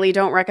 highly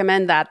don't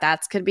recommend that.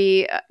 That could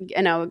be,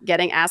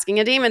 asking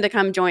a demon to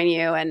come join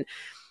you. And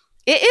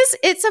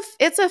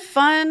it's a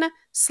fun,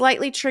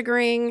 slightly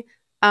triggering,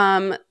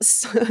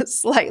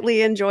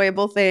 slightly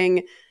enjoyable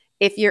thing.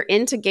 If you're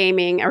into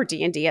gaming or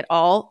D&D at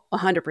all,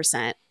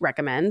 100%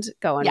 recommend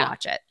go and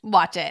watch it.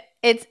 Watch it.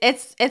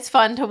 It's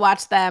fun to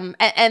watch them,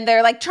 and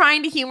they're like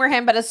trying to humor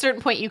him, but at a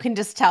certain point you can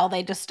just tell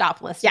they just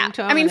stop listening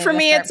to him. I mean, for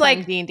me, it's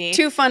like D&D.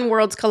 2 fun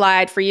worlds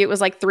collide. For you, it was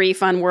like 3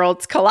 fun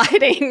worlds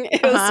colliding.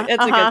 It's a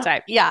good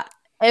time. Yeah,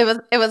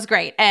 it was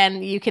great,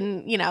 and you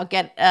can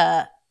get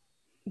an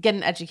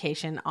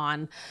education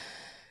on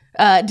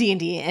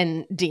D&D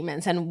and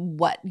demons and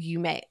what you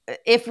may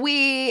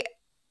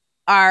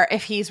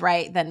if he's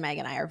right, then Meg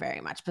and I are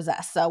very much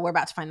possessed. So we're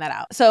about to find that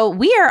out. So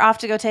we are off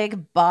to go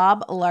take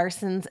Bob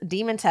Larson's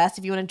demon test.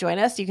 If you want to join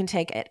us, you can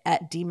take it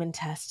at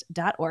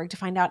demontest.org to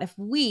find out if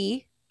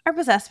we are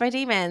possessed by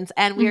demons.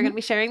 And we are going to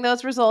be sharing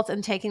those results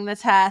and taking the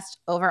test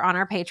over on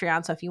our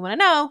Patreon. So if you want to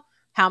know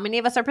how many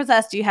of us are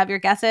possessed, do you have your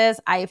guesses?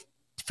 I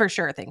for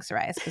sure think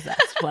Sarai is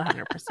possessed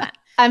 100%.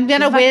 I'm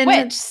going to win.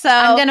 Witch, so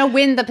I'm going to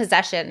win the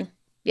possession.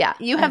 Yeah.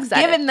 You have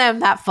given them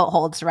that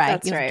foothold, Sarai.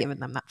 That's right. You've given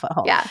them that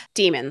foothold. Yeah.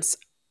 Demons.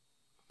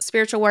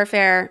 Spiritual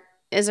warfare.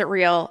 Is it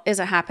real? Is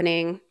it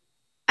happening?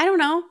 I don't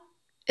know.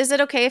 Is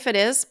it okay if it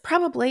is?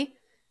 Probably.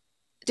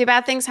 Do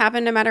bad things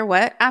happen no matter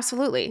what?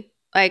 Absolutely.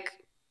 Like,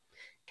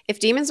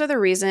 if demons are the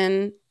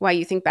reason why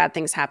you think bad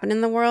things happen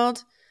in the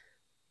world,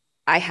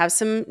 I have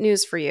some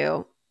news for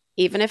you.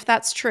 Even if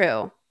that's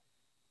true,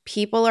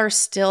 people are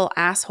still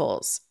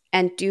assholes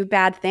and do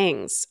bad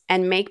things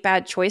and make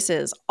bad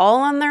choices all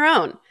on their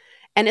own.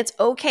 And it's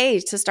okay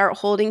to start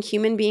holding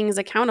human beings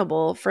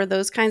accountable for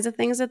those kinds of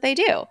things that they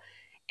do.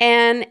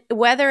 And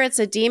whether it's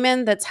a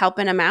demon that's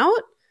helping them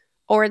out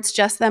or it's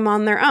just them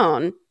on their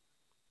own,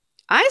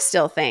 I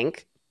still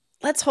think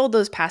let's hold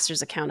those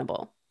pastors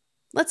accountable.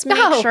 Let's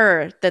make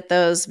sure that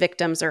those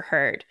victims are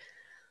heard.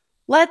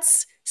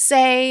 Let's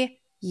say,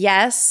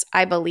 yes,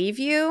 I believe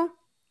you,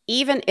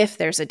 even if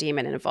there's a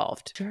demon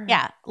involved. Sure.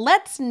 Yeah.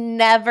 Let's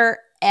never,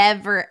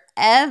 ever,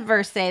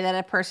 ever say that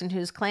a person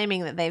who's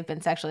claiming that they've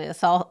been sexually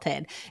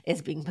assaulted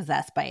is being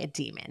possessed by a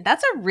demon.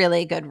 That's a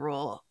really good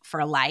rule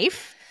for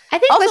life. I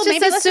think also, let's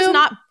just assume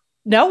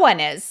no one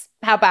is.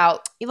 How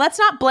about let's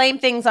not blame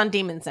things on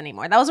demons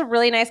anymore. That was a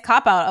really nice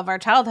cop out of our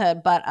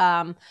childhood,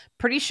 but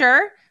pretty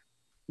sure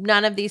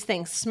none of these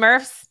things.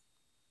 Smurfs,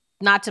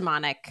 not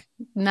demonic.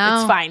 No,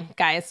 it's fine,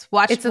 guys.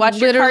 Watch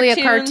literally your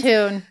cartoons, a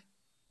cartoon.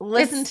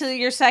 Listen to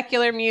your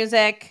secular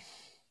music.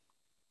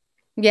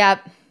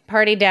 Yep.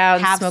 Party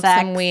down, smoke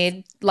sex, some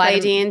weed, play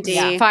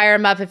D&D, fire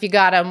them up if you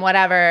got them,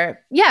 whatever.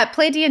 Yeah,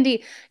 play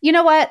D&D. You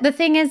know what? The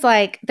thing is,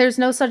 like, there's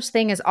no such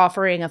thing as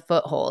offering a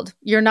foothold.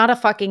 You're not a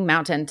fucking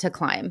mountain to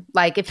climb.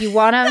 Like, if you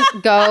want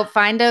to go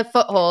find a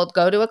foothold,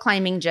 go to a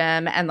climbing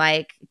gym and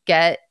like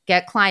get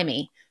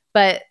climby.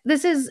 But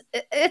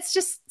it's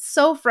just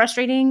so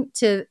frustrating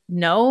to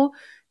know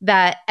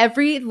that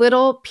every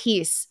little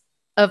piece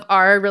of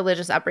our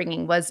religious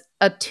upbringing was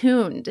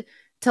attuned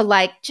to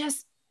like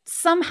just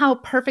somehow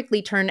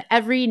perfectly turn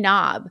every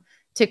knob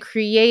to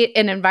create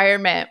an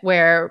environment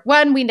where,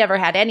 one, we never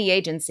had any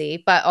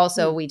agency, but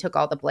also we took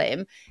all the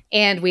blame.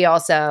 And we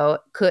also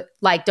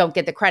don't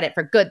get the credit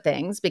for good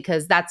things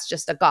because that's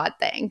just a God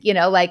thing.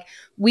 Like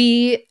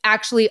we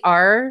actually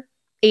are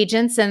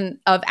agents and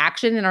of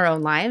action in our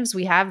own lives.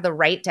 We have the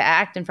right to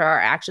act and for our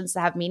actions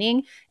to have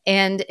meaning.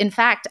 And in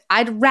fact,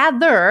 I'd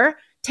rather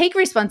take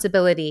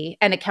responsibility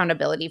and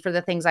accountability for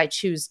the things I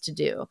choose to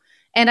do.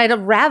 And I'd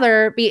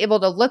rather be able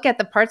to look at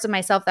the parts of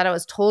myself that I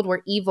was told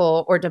were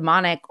evil or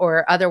demonic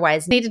or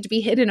otherwise needed to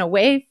be hidden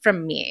away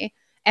from me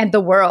and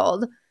the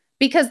world,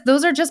 because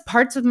those are just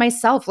parts of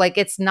myself. Like,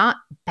 it's not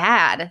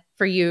bad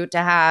for you to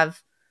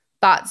have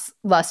thoughts,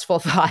 lustful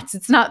thoughts.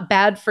 It's not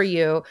bad for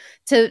you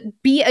to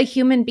be a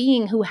human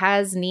being who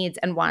has needs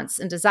and wants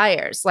and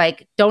desires.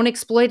 Like, don't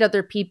exploit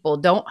other people,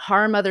 don't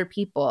harm other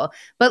people,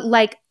 but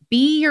like,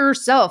 be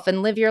yourself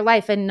and live your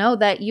life and know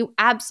that you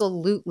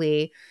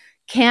absolutely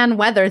can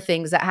weather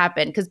things that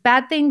happen, because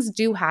bad things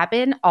do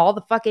happen all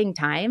the fucking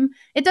time.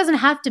 It doesn't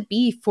have to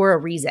be for a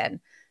reason,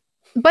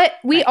 but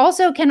we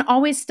also can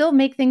always still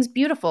make things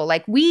beautiful.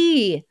 Like,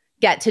 we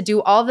get to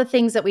do all the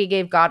things that we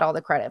gave God all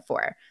the credit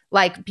for,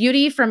 like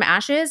beauty from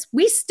ashes.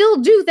 We still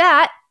do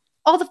that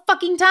all the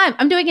fucking time.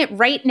 I'm doing it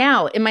right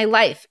now in my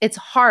life. It's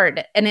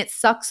hard and it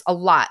sucks a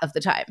lot of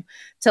the time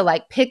to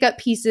like pick up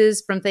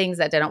pieces from things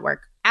that didn't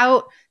work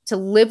out, to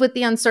live with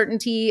the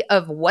uncertainty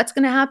of what's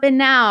going to happen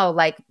now,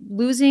 like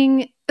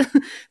losing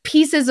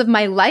pieces of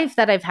my life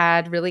that I've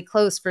had really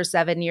close for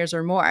 7 years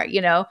or more,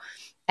 you know,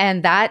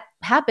 and that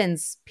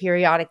happens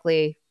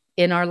periodically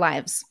in our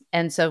lives.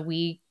 And so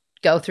we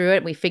go through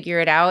it, we figure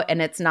it out.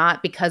 And it's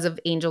not because of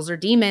angels or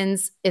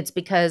demons. It's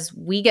because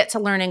we get to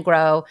learn and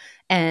grow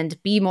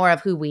and be more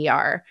of who we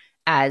are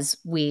as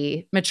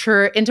we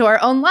mature into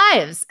our own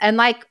lives. And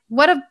like,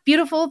 what a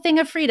beautiful thing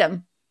of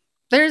freedom.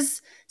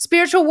 There's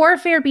spiritual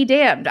warfare, be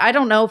damned. I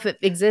don't know if it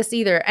exists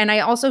either. And I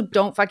also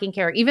don't fucking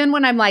care. Even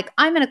when I'm like,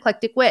 I'm an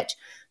eclectic witch,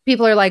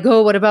 people are like,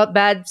 oh, what about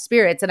bad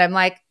spirits? And I'm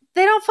like,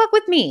 they don't fuck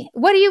with me.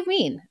 What do you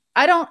mean?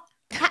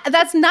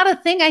 That's not a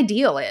thing I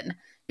deal in,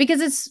 because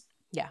it's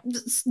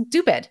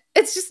stupid.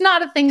 It's just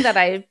not a thing that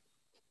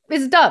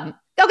it's dumb.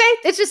 Okay.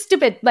 It's just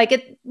stupid.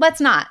 Like,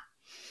 let's not.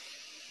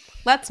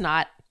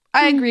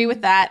 I agree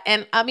with that.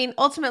 And I mean,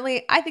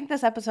 ultimately, I think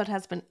this episode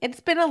it's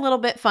been a little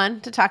bit fun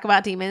to talk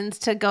about demons,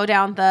 to go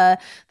down the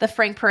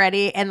Frank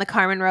Peretti and the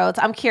Carmen roads.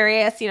 I'm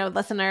curious,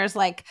 listeners,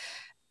 like,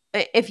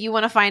 if you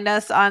want to find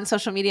us on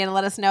social media and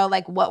let us know,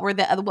 like, what were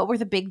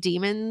the big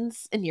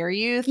demons in your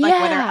youth? Like,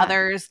 were there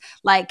others,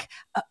 like,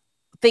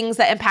 things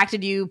that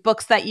impacted you,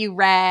 books that you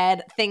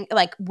read,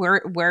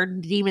 were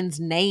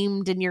demons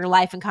named in your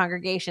life and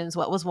congregations?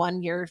 What was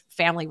one your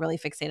family really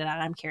fixated on?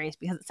 I'm curious,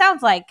 because it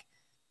sounds like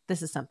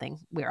this is something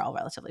we're all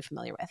relatively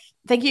familiar with.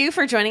 Thank you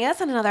for joining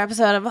us on another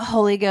episode of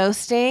Holy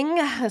Ghosting.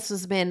 This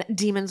has been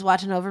Demons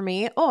Watching Over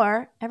Me,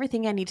 or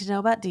everything I need to know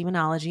about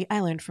demonology I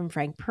learned from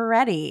Frank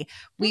Peretti.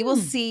 We will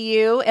see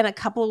you in a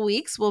couple of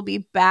weeks. We'll be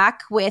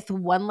back with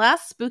one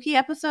last spooky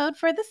episode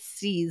for the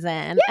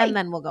season. Yay! And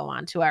then we'll go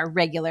on to our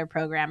regular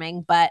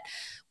programming. But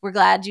we're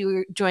glad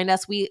you joined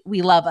us. We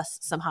love us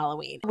some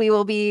Halloween. We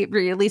will be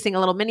releasing a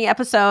little mini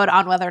episode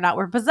on whether or not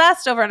we're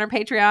possessed over on our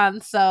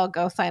Patreon. So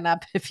go sign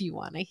up if you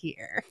want to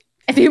hear.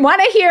 If you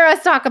want to hear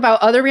us talk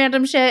about other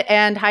random shit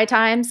and high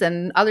times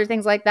and other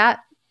things like that,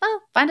 well,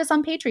 find us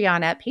on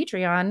Patreon at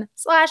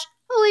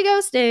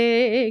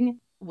patreon.com/holyghosting.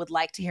 Would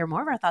like to hear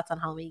more of our thoughts on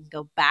Halloween,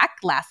 go back.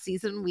 Last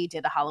season, we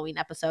did a Halloween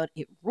episode.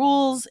 It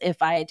rules,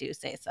 if I do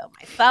say so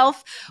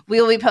myself. We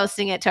will be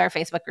posting it to our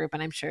Facebook group,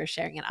 and I'm sure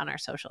sharing it on our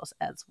socials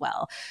as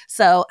well.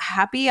 So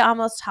happy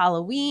almost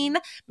Halloween.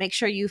 Make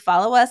sure you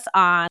follow us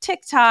on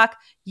TikTok,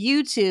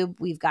 YouTube.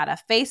 We've got a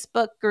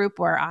Facebook group.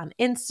 We're on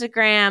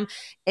Instagram.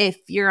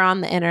 If you're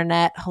on the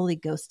internet, Holy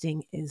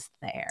Ghosting is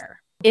there,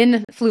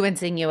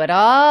 influencing you at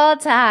all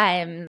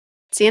times.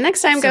 See you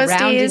next time, surrounding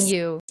ghosties.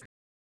 You.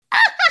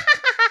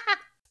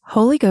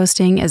 Holy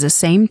Ghosting is a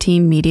Same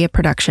Team Media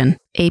production.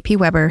 AP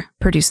Weber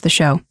produced the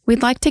show.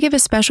 We'd like to give a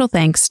special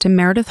thanks to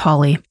Meredith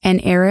Hawley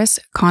and Eris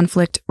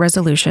Conflict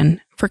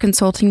Resolution for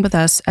consulting with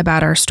us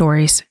about our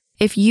stories.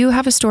 If you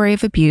have a story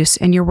of abuse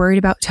and you're worried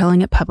about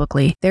telling it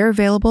publicly, they're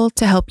available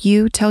to help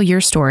you tell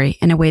your story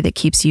in a way that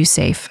keeps you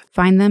safe.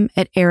 Find them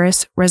at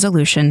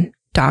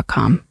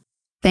erisresolution.com.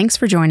 Thanks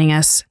for joining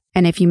us.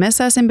 And if you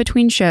miss us in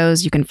between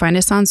shows, you can find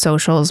us on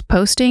socials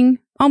posting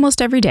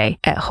almost every day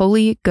at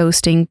Holy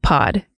Ghosting Pod.